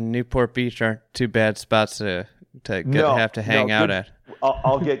and Newport Beach aren't too bad spots to have to hang out at.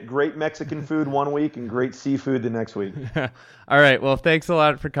 I'll get great Mexican food one week and great seafood the next week. All right. Well, thanks a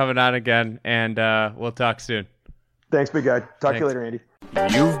lot for coming on again, and we'll talk soon. Thanks, big guy. Talk to you later, Andy.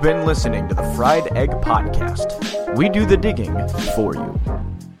 You've been listening to the Fried Egg Podcast. We do the digging for you.